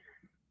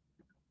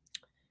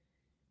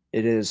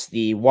 It is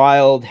the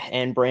Wild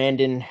and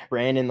Brandon,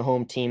 the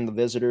home team, the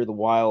visitor, the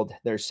Wild.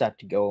 They're set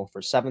to go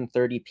for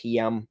 7:30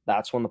 p.m.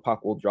 That's when the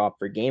puck will drop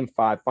for Game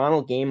 5,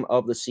 final game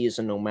of the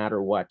season, no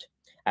matter what,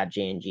 at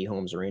J&G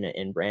Homes Arena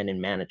in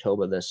Brandon,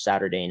 Manitoba this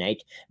Saturday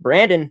night.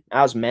 Brandon,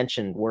 as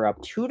mentioned, we're up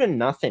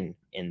 2-0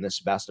 in this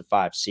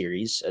best-of-5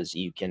 series, as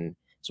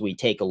we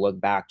take a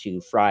look back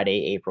to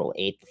Friday, April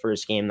 8th, the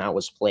first game that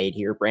was played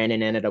here.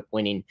 Brandon ended up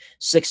winning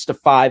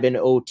 6-5 in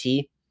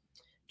OT.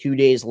 2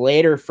 days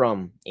later,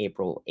 from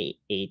April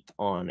 8th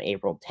on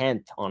April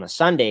 10th, on a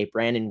Sunday,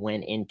 Brandon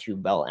went into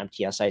Bell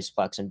MTS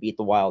Iceplex and beat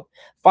the Wild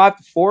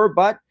 5-4,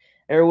 but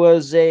there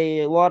was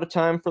a lot of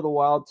time for the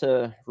Wild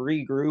to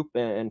regroup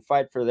and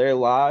fight for their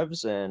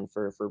lives, and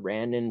for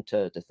Brandon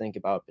to think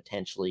about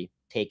potentially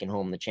taking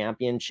home the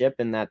championship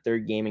in that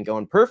third game and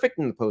going perfect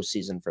in the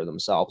postseason for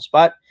themselves.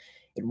 But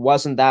it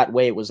wasn't that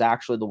way. It was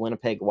actually the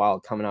Winnipeg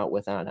Wild coming out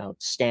with an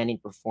outstanding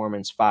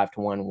performance,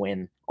 5-1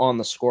 win on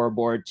the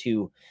scoreboard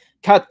to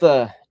cut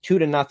the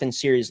 2-0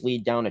 series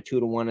lead down to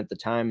 2-1 at the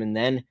time. And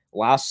then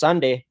last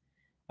Sunday,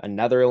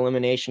 another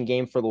elimination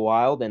game for the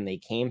Wild, and they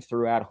came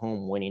through at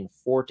home, winning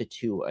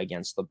 4-2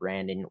 against the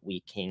Brandon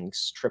Wheat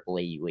Kings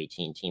AAA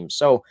U18 team.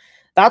 So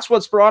that's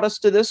what's brought us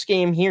to this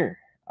game here.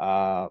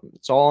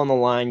 It's all on the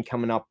line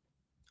coming up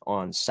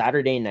on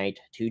Saturday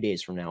night, 2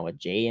 days from now, at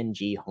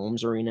J&G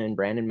Homes Arena in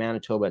Brandon,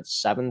 Manitoba at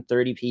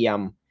 7:30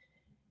 p.m.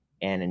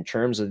 And in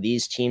terms of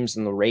these teams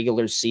in the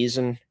regular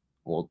season,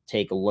 we'll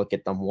take a look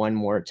at them one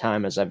more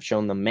time, as I've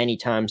shown them many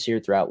times here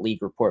throughout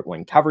League Report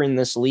when covering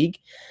this league.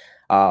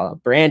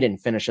 Brandon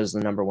finishes the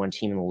 #1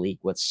 team in the league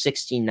with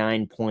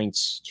 69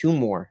 points, 2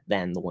 more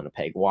than the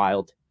Winnipeg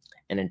Wild.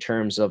 And in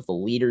terms of the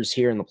leaders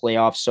here in the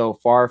playoffs so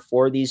far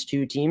for these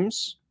two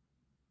teams,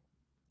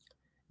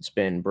 it's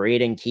been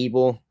Braden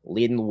Keeble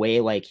leading the way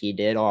like he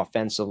did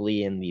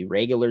offensively in the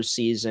regular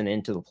season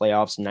into the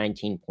playoffs,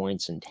 19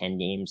 points in 10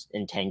 games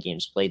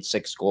played,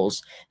 6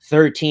 goals,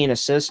 13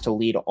 assists to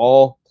lead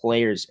all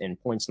players in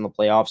points in the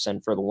playoffs.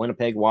 And for the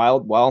Winnipeg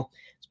Wild, well,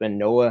 it's been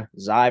Noah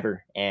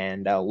Zyber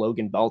and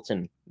Logan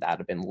Belton that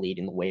have been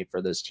leading the way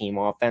for this team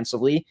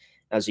offensively.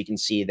 As you can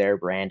see there,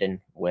 Brandon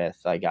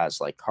with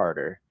guys like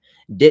Carter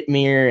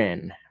Dittmer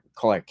and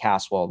Clark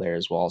Caswell there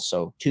as well.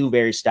 So 2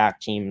 very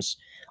stacked teams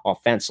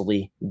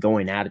offensively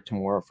going at it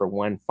tomorrow for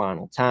one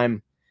final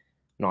time.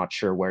 Not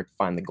sure where to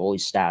find the goalie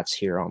stats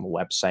here on the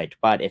website,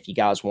 but if you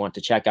guys want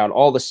to check out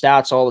all the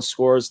stats, all the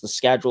scores, the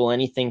schedule,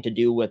 anything to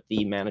do with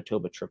the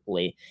Manitoba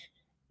AAA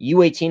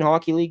U18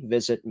 Hockey League,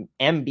 visit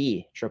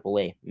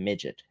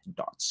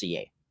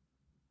mbAAAmidget.ca.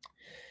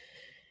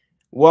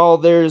 Well,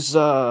 there's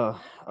a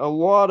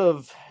lot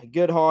of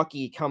good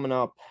hockey coming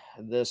up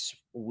this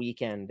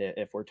weekend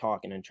if we're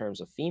talking in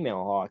terms of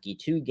female hockey.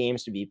 2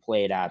 games to be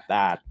played at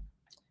that.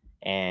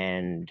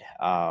 And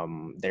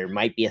there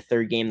might be a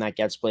third game that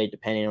gets played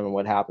depending on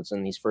what happens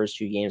in these first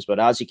 2 games. But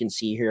as you can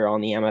see here on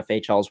the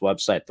MFHL's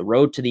website, the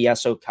road to the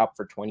Esso Cup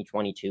for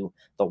 2022,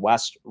 the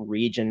West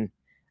Region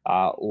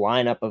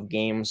lineup of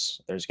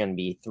games. There's going to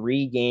be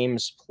 3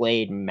 games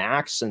played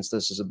max, since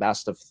this is a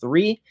best of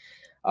 3.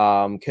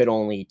 Could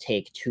only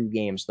take 2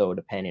 games, though,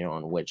 depending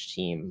on which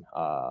team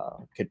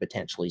could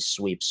potentially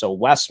sweep. So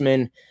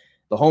Westman,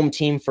 the home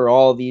team for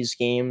all of these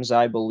games,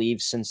 I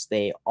believe, since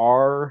they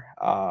are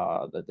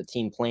the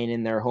team playing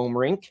in their home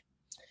rink.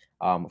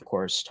 Of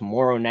course,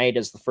 tomorrow night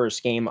is the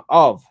first game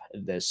of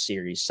this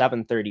series.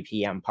 7:30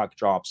 p.m. puck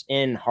drops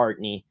in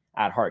Hartney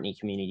at Hartney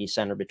Community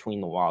Center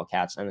between the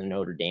Wildcats and the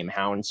Notre Dame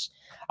Hounds.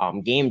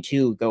 Game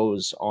 2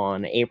 goes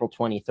on April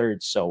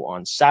 23rd, so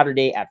on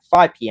Saturday at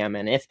 5 p.m.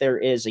 And if there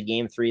is a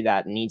Game 3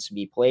 that needs to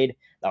be played,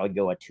 that would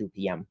go at 2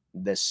 p.m.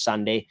 this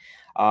Sunday.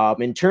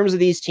 In terms of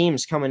these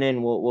teams coming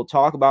in, we'll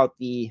talk about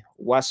the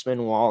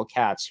Westman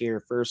Wildcats here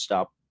first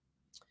up.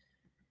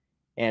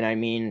 And I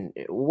mean,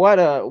 what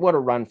a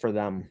run for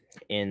them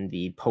in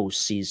the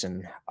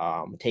postseason.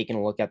 Taking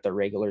a look at the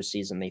regular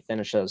season, they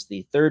finished as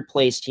the 3rd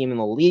place team in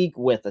the league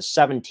with a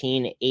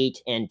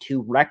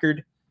 17-8-2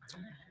 record.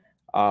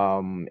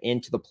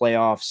 Into the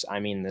playoffs,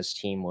 I mean, this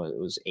team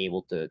was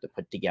able to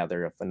put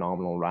together a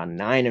phenomenal run.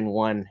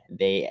 9-1.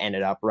 They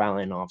ended up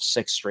rallying off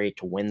 6 straight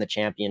to win the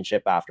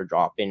championship after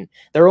dropping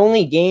their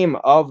only game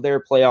of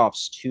their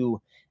playoffs to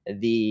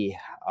the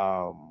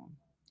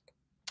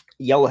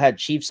Yellowhead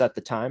Chiefs at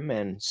the time.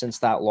 And since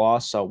that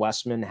loss,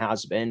 Westman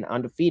has been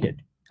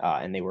undefeated,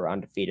 and they were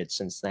undefeated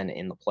since then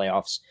in the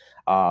playoffs.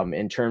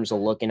 In terms of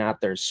looking at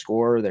their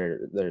score,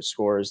 their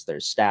scores, their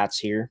stats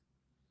here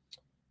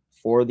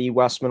for the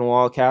Westman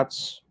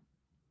Wildcats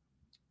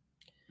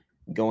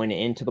going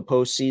into the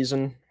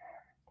postseason.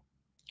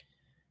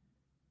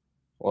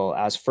 Well,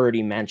 as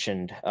Ferdi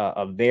mentioned,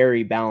 a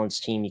very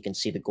balanced team. You can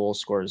see the goal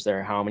scorers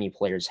there, how many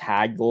players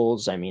had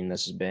goals. I mean,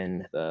 this has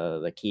been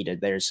the key to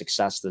their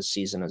success this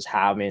season, is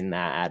having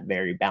that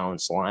very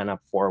balanced lineup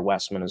for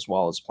Westman, as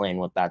well as playing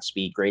with that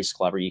speed. Grace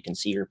Clever, you can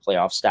see her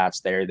playoff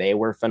stats there. They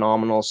were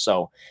phenomenal.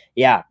 So,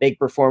 yeah, big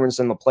performance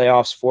in the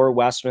playoffs for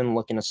Westman,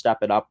 looking to step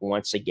it up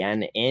once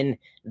again in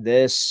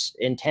this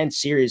intense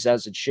series,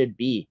 as it should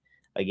be,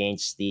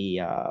 against the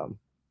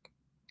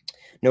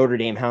Notre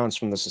Dame Hounds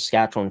from the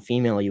Saskatchewan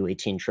Female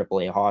U18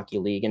 AAA Hockey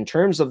League. In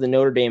terms of the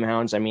Notre Dame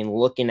Hounds, I mean,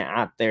 looking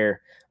at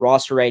their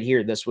roster right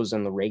here, this was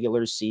in the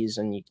regular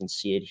season. You can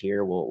see it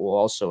here. We'll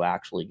also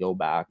actually go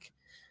back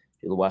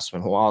to the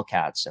Westman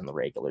Wildcats in the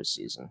regular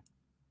season.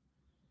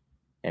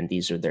 And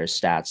these are their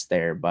stats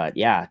there. But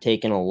yeah,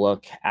 taking a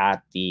look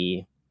at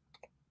the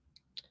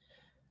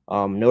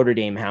Notre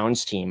Dame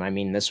Hounds team, I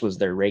mean, this was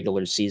their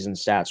regular season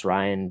stats.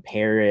 Ryan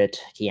Parrott,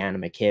 Kiana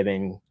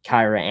McKibben,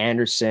 Kyra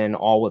Anderson,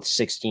 all with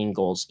 16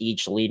 goals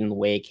each, leading the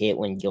way.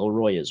 Caitlin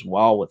Gilroy as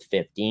well with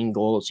 15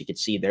 goals. You can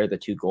see there the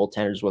two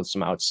goaltenders with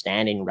some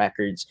outstanding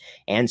records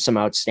and some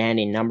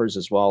outstanding numbers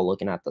as well,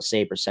 looking at the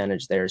save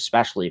percentage there,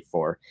 especially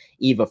for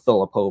Eva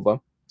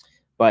Filipova.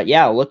 But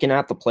yeah, looking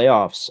at the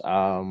playoffs,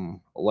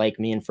 like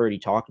me and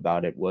Ferdi talked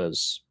about, it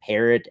was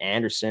Parrott,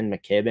 Anderson,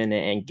 McKibben,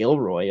 and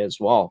Gilroy as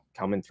well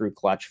coming through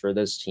clutch for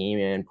this team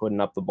and putting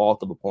up the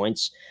bulk of the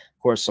points. Of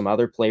course, some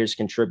other players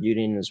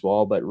contributing as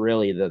well, but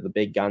really the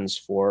big guns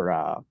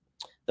for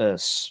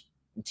this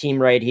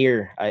team right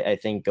here, I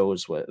think,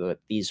 goes with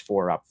these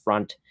four up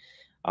front.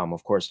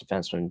 Of course,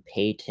 defenseman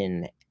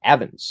Peyton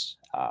Evans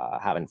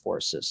having 4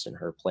 assists in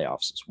her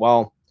playoffs as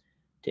well.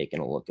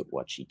 Taking a look at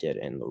what she did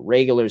in the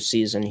regular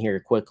season here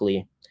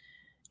quickly.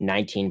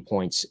 19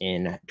 points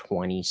in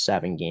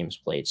 27 games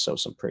played, so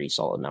some pretty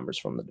solid numbers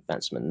from the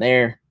defenseman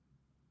there.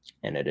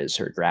 And it is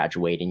her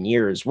graduating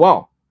year as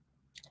well.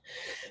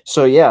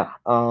 So yeah,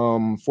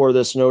 for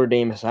this Notre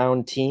Dame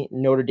Hounds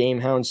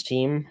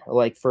team,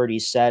 like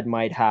Ferdi said,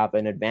 might have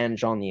an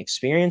advantage on the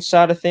experience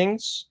side of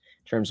things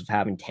in terms of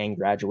having 10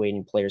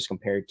 graduating players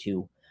compared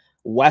to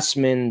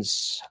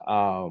Westman's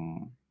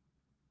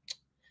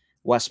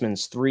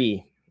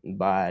 3.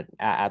 But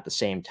at the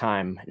same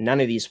time, none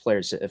of these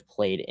players have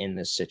played in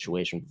this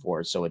situation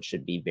before, so it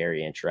should be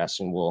very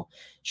interesting. We'll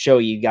show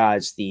you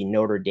guys the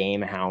Notre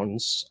Dame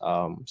Hounds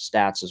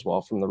stats as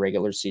well from the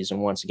regular season.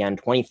 Once again,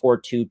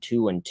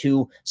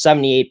 24-2-2-2,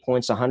 78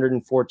 points,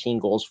 114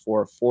 goals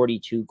for,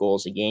 42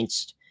 goals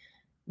against.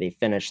 They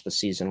finished the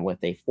season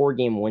with a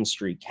 4-game win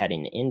streak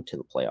heading into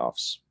the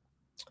playoffs.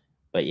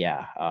 But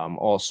yeah,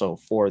 also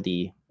for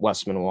the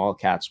Westman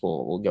Wildcats,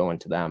 we'll go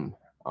into them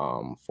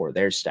for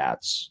their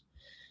stats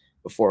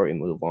before we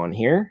move on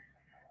here.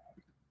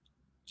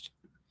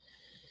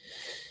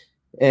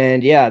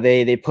 And yeah,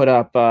 they put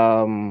up,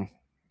 looking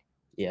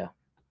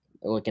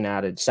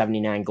at it,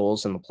 79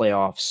 goals in the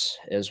playoffs,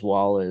 as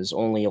well as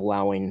only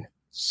allowing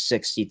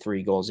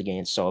 63 goals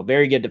against. So a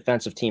very good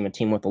defensive team, a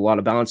team with a lot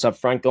of balance up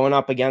front, going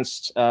up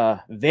against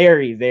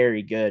very,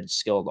 very good,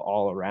 skilled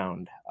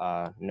all-around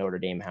Notre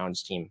Dame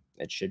Hounds team.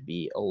 It should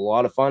be a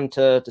lot of fun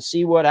to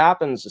see what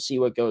happens, to see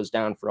what goes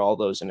down for all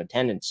those in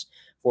attendance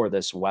for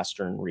this West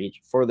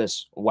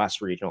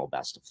Regional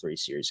Best of 3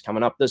 series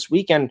coming up this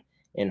weekend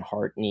in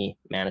Hartney,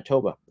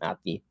 Manitoba at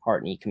the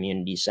Hartney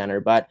Community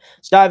Center. But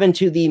let's dive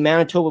into the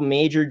Manitoba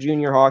Major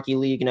Junior Hockey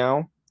League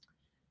now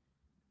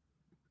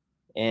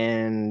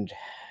and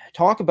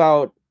talk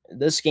about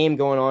this game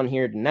going on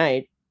here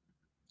tonight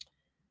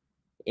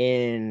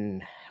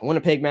in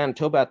Winnipeg,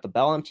 Manitoba at the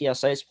Bell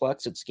MTS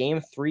Iceplex. It's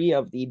game 3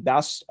 of the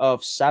best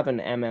of 7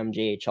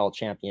 MMJHL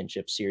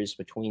championship series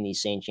between the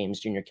St. James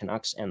Junior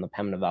Canucks and the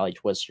Pembina Valley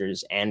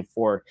Twisters. And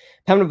for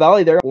Pembina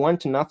Valley, they're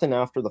 1-0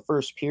 after the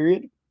first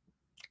period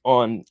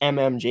on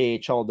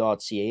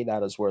MMJHL.ca.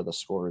 That is where the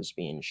score is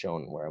being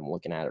shown, where I'm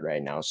looking at it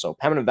right now. So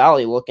Pembina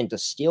Valley looking to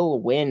steal a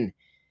win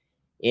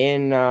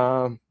in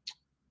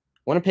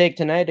Winnipeg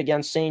tonight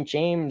against St.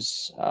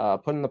 James,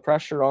 putting the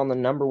pressure on the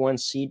 #1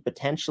 seed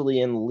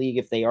potentially in the league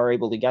if they are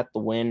able to get the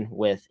win,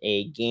 with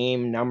a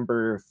game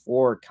number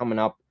 4 coming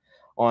up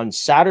on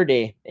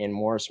Saturday in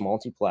Morris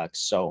Multiplex.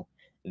 So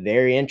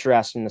very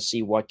interesting to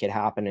see what could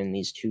happen in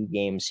these 2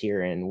 games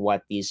here and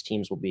what these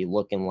teams will be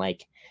looking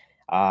like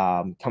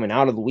coming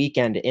out of the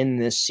weekend in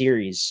this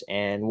series.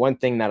 And one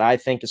thing that I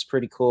think is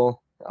pretty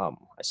cool, I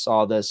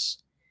saw this.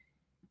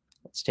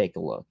 Let's take a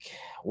look.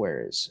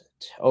 Where is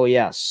it? Oh,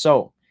 yeah.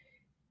 So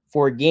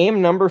for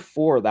game number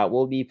 4 that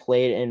will be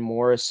played in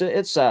Morris,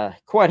 it's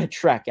quite a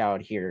trek out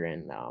here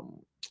in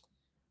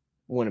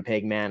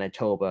Winnipeg,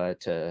 Manitoba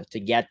to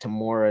get to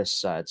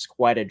Morris. It's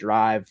quite a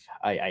drive.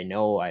 I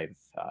know I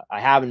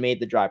haven't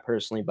made the drive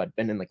personally, but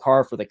been in the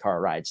car for the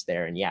car rides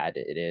there, and yeah,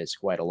 it is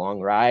quite a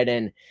long ride.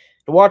 And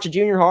to watch a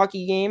junior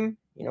hockey game,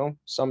 you know,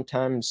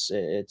 sometimes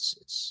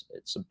it's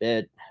a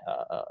bit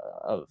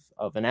of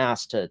an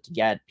ask to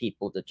get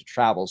people to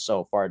travel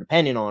so far,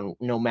 depending on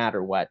no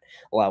matter what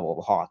level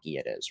of hockey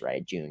it is,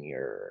 right?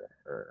 Junior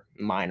or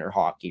minor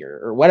hockey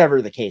or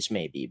whatever the case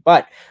may be.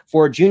 But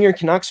for junior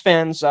Canucks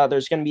fans,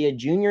 there's going to be a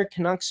junior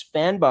Canucks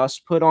fan bus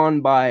put on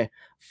by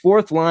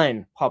Fourth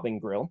Line Pub and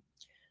Grill.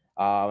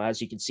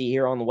 As you can see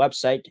here on the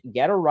website,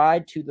 get a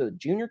ride to the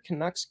Junior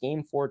Canucks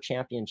Game 4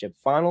 Championship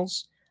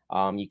Finals.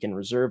 You can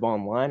reserve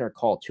online or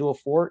call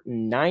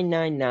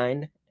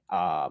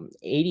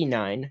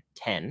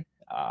 204-999-8910.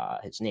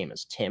 His name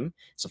is Tim.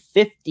 It's a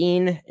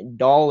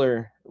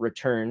 $15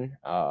 return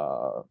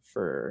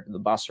for the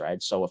bus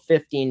ride. So a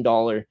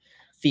 $15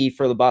 fee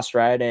for the bus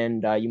ride,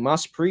 and you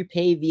must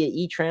prepay via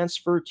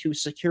e-transfer to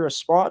secure a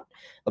spot.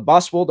 The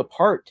bus will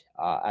depart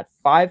at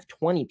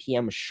 5:20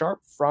 p.m.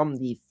 sharp from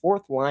the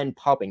Fourth Line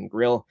Pub and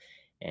Grill,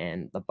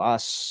 and the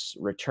bus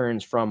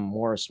returns from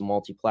Morris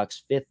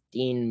Multiplex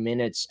 15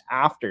 minutes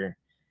after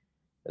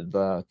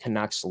the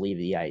Canucks leave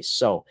the ice.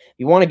 So if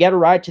you want to get a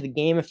ride to the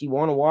game, if you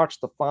want to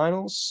watch the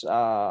finals,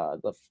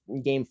 the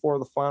game 4 of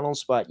the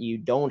finals, but you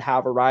don't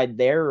have a ride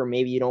there, or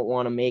maybe you don't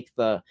want to make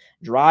the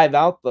drive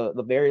out,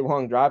 the very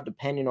long drive,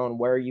 depending on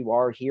where you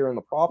are here in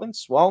the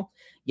province, well,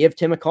 give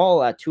Tim a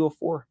call at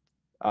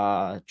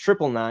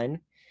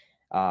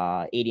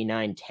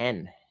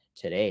 204-999-8910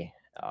 today,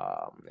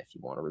 if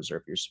you want to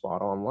reserve your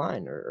spot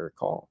online or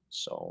call.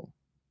 So,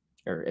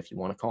 or if you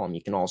want to call them,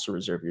 you can also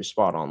reserve your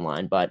spot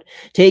online. But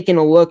taking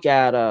a look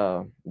at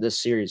this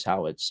series,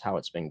 how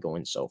it's been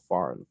going so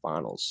far in the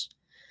finals.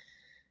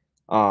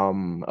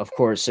 Of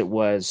course, it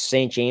was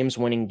St. James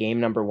winning game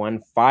number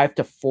 1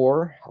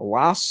 5-4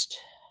 last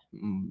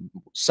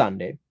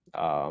Sunday.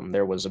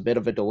 There was a bit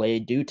of a delay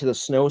due to the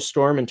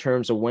snowstorm in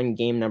terms of when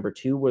game number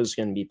 2 was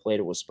going to be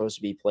played. It was supposed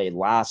to be played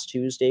last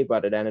Tuesday,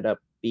 but it ended up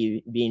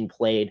being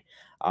played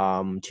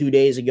 2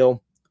 days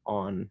ago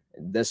on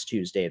this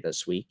Tuesday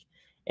this week.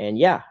 And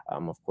yeah,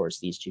 of course,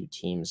 these two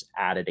teams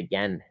added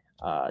again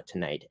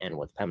tonight, and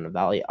with Pembina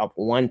Valley up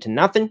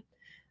 1-0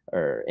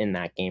 or in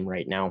that game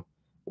right now.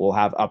 We'll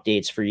have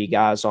updates for you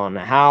guys on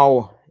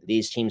how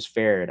these teams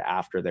fared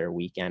after their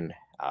weekend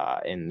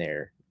in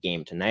their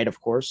game tonight, of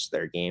course,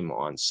 their game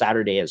on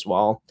Saturday as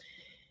well,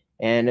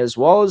 and as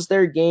well as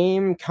their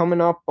game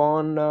coming up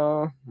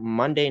on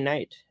Monday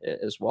night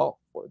as well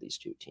for these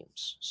two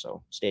teams.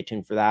 So stay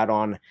tuned for that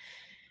on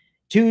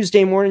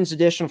Tuesday morning's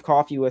edition of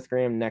Coffee with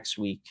Graeme, next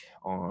week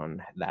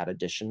on that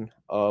edition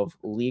of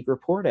League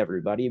Report,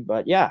 everybody.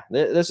 But yeah,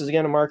 this is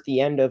going to mark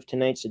the end of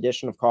tonight's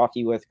edition of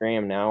Coffee with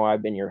Graeme. Now,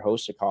 I've been your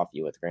host of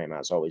Coffee with Graeme,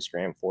 as always,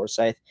 Graeme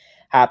Forsyth.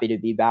 Happy to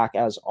be back,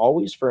 as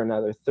always, for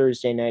another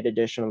Thursday night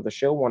edition of the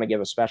show. Want to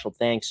give a special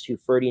thanks to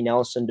Ferdi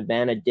Nelissen,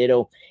 Davanna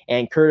Ditto,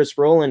 and Curtis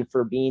Brolund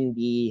for being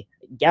the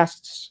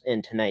guests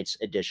in tonight's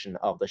edition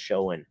of the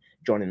show, and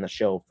joining the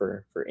show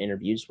for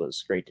interviews.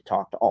 Was great to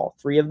talk to all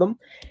three of them.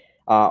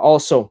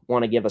 Also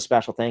want to give a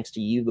special thanks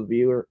to you, the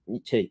viewer,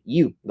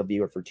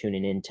 for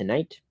tuning in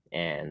tonight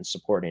and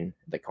supporting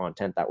the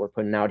content that we're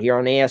putting out here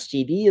on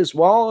ASTV, as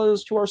well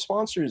as to our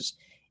sponsors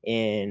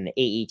in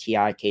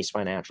AETI, Case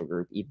Financial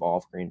Group,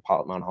 Evolve Green,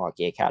 Pilot-Mound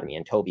Hockey Academy,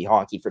 and Toby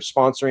Hockey for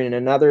sponsoring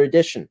another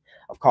edition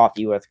of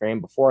Coffee with Graeme.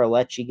 Before I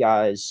let you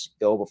guys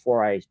go,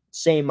 before I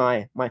say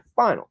my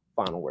final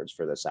words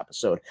for this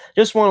episode,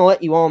 just want to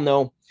let you all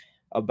know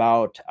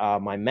about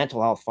my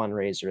mental health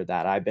fundraiser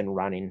that I've been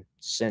running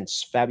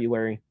since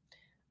February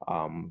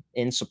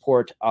in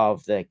support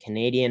of the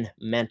Canadian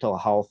Mental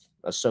Health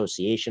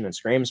Association.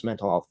 It's Graeme's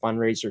mental health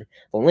fundraiser.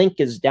 The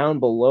link is down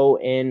below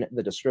in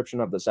the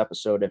description of this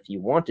episode if you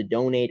want to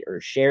donate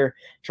or share.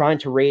 Trying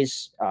to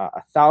raise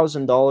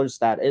 $1,000.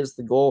 That is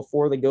the goal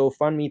for the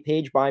GoFundMe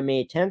page by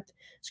May 10th.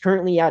 It's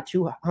currently at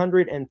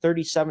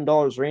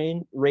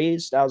 $237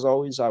 raised. As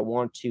always, I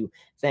want to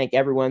thank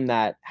everyone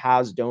that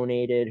has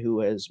donated,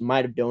 who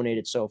might have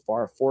donated so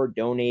far, for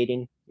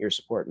donating. Your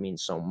support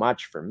means so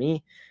much for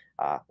me,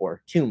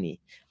 or to me.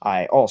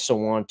 I also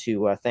want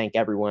to thank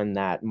everyone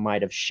that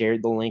might have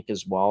shared the link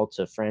as well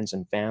to friends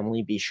and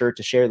family. Be sure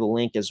to share the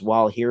link as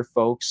well here,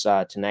 folks.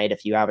 Tonight,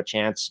 if you have a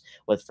chance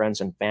with friends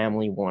and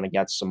family, want to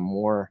get some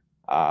more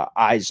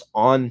eyes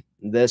on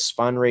this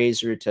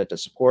fundraiser to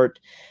support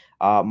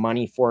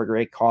money for a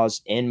great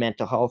cause in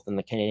mental health in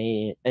the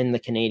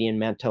Canadian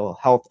Mental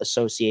Health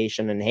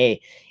Association. And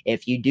hey,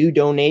 if you do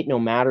donate, no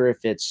matter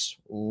if it's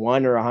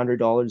 $1 or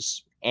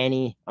 $100,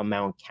 any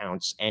amount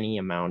counts. Any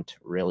amount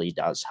really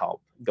does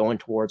help, going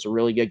towards a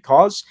really good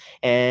cause.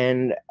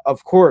 And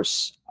of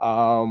course,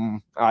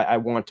 I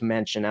want to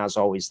mention, as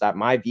always, that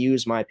my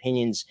views, my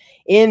opinions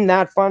in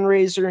that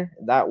fundraiser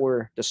that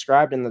were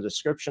described in the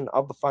description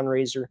of the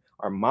fundraiser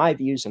are my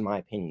views and my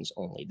opinions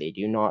only. They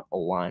do not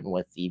align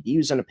with the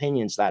views and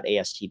opinions that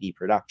ASTV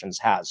Productions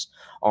has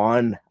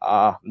on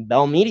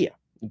Bell Media.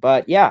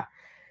 But yeah,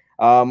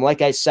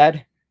 like I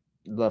said,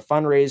 the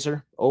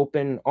fundraiser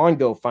open on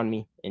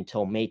GoFundMe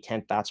until May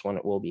 10th. That's when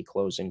it will be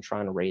closing,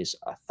 trying to raise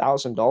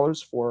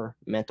 $1,000 for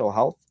mental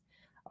health.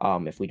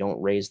 If we don't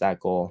raise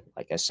that goal,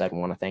 like I said, I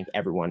want to thank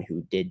everyone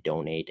who did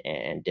donate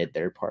and did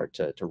their part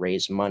to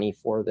raise money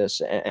for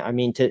this. I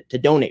mean, to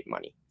donate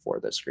money for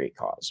this great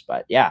cause.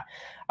 But yeah,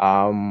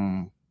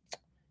 in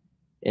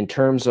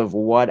terms of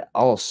what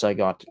else I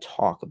got to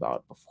talk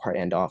about before I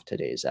end off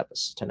tonight's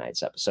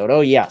episode.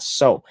 Oh yes,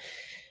 so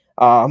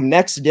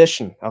next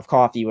edition of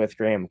Coffee with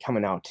Graeme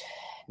coming out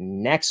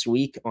next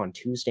week on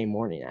Tuesday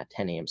morning at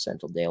 10 a.m.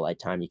 Central Daylight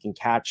Time. You can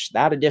catch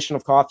that edition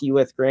of Coffee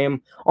with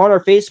Graeme on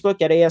our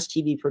Facebook at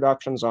ASTV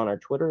Productions, on our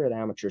Twitter at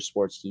Amateur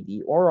Sports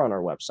TV, or on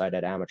our website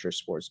at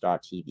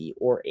amateursports.tv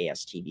or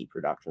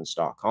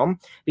astvproductions.com.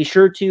 Be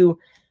sure to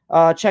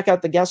check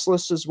out the guest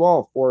list as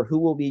well for who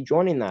will be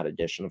joining that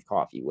edition of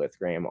Coffee with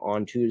Graeme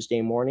on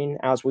Tuesday morning,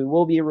 as we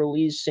will be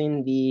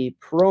releasing the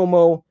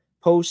promo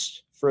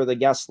post for the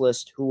guest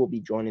list who will be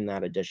joining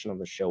that edition of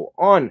the show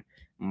on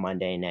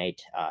Monday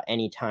night,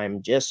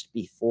 anytime just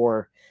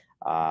before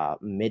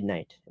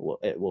midnight.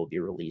 It will be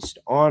released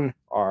on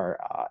our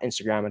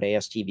Instagram at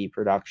ASTV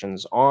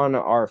Productions, on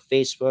our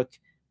Facebook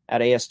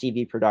at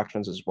ASTV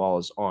Productions, as well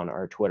as on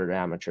our Twitter at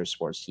Amateur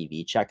Sports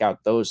TV. Check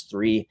out those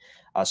three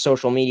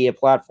social media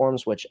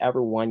platforms,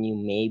 whichever one you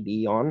may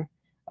be on,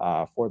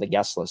 for the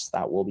guest list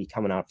that will be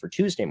coming out for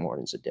Tuesday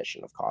morning's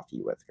edition of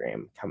Coffee with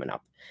Graeme, coming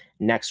up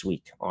next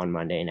week on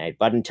Monday night.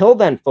 But until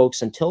then,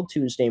 folks, until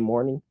Tuesday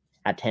morning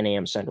at 10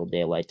 a.m. Central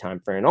Daylight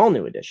Time for an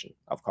all-new edition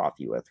of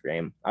Coffee with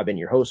Graeme, I've been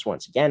your host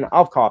once again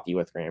of Coffee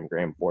with Graeme,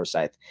 Graeme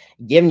Forsyth,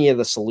 giving you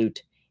the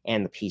salute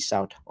and the peace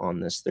out on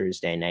this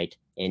Thursday night.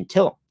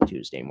 Until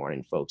Tuesday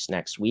morning, folks,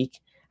 next week,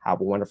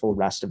 have a wonderful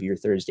rest of your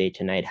Thursday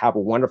tonight. Have a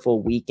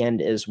wonderful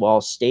weekend as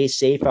well. Stay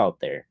safe out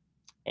there.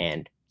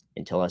 And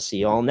until I see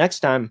you all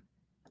next time,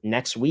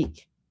 next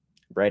week,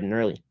 bright and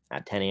early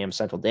at 10 a.m.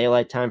 Central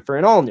Daylight Time for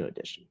an all-new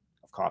edition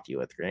of Coffee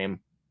with Graeme,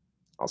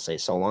 I'll say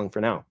so long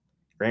for now.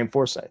 Graeme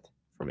Forsyth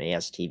from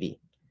ASTV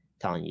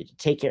telling you to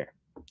take care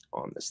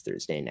on this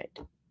Thursday night.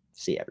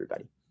 See you,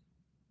 everybody.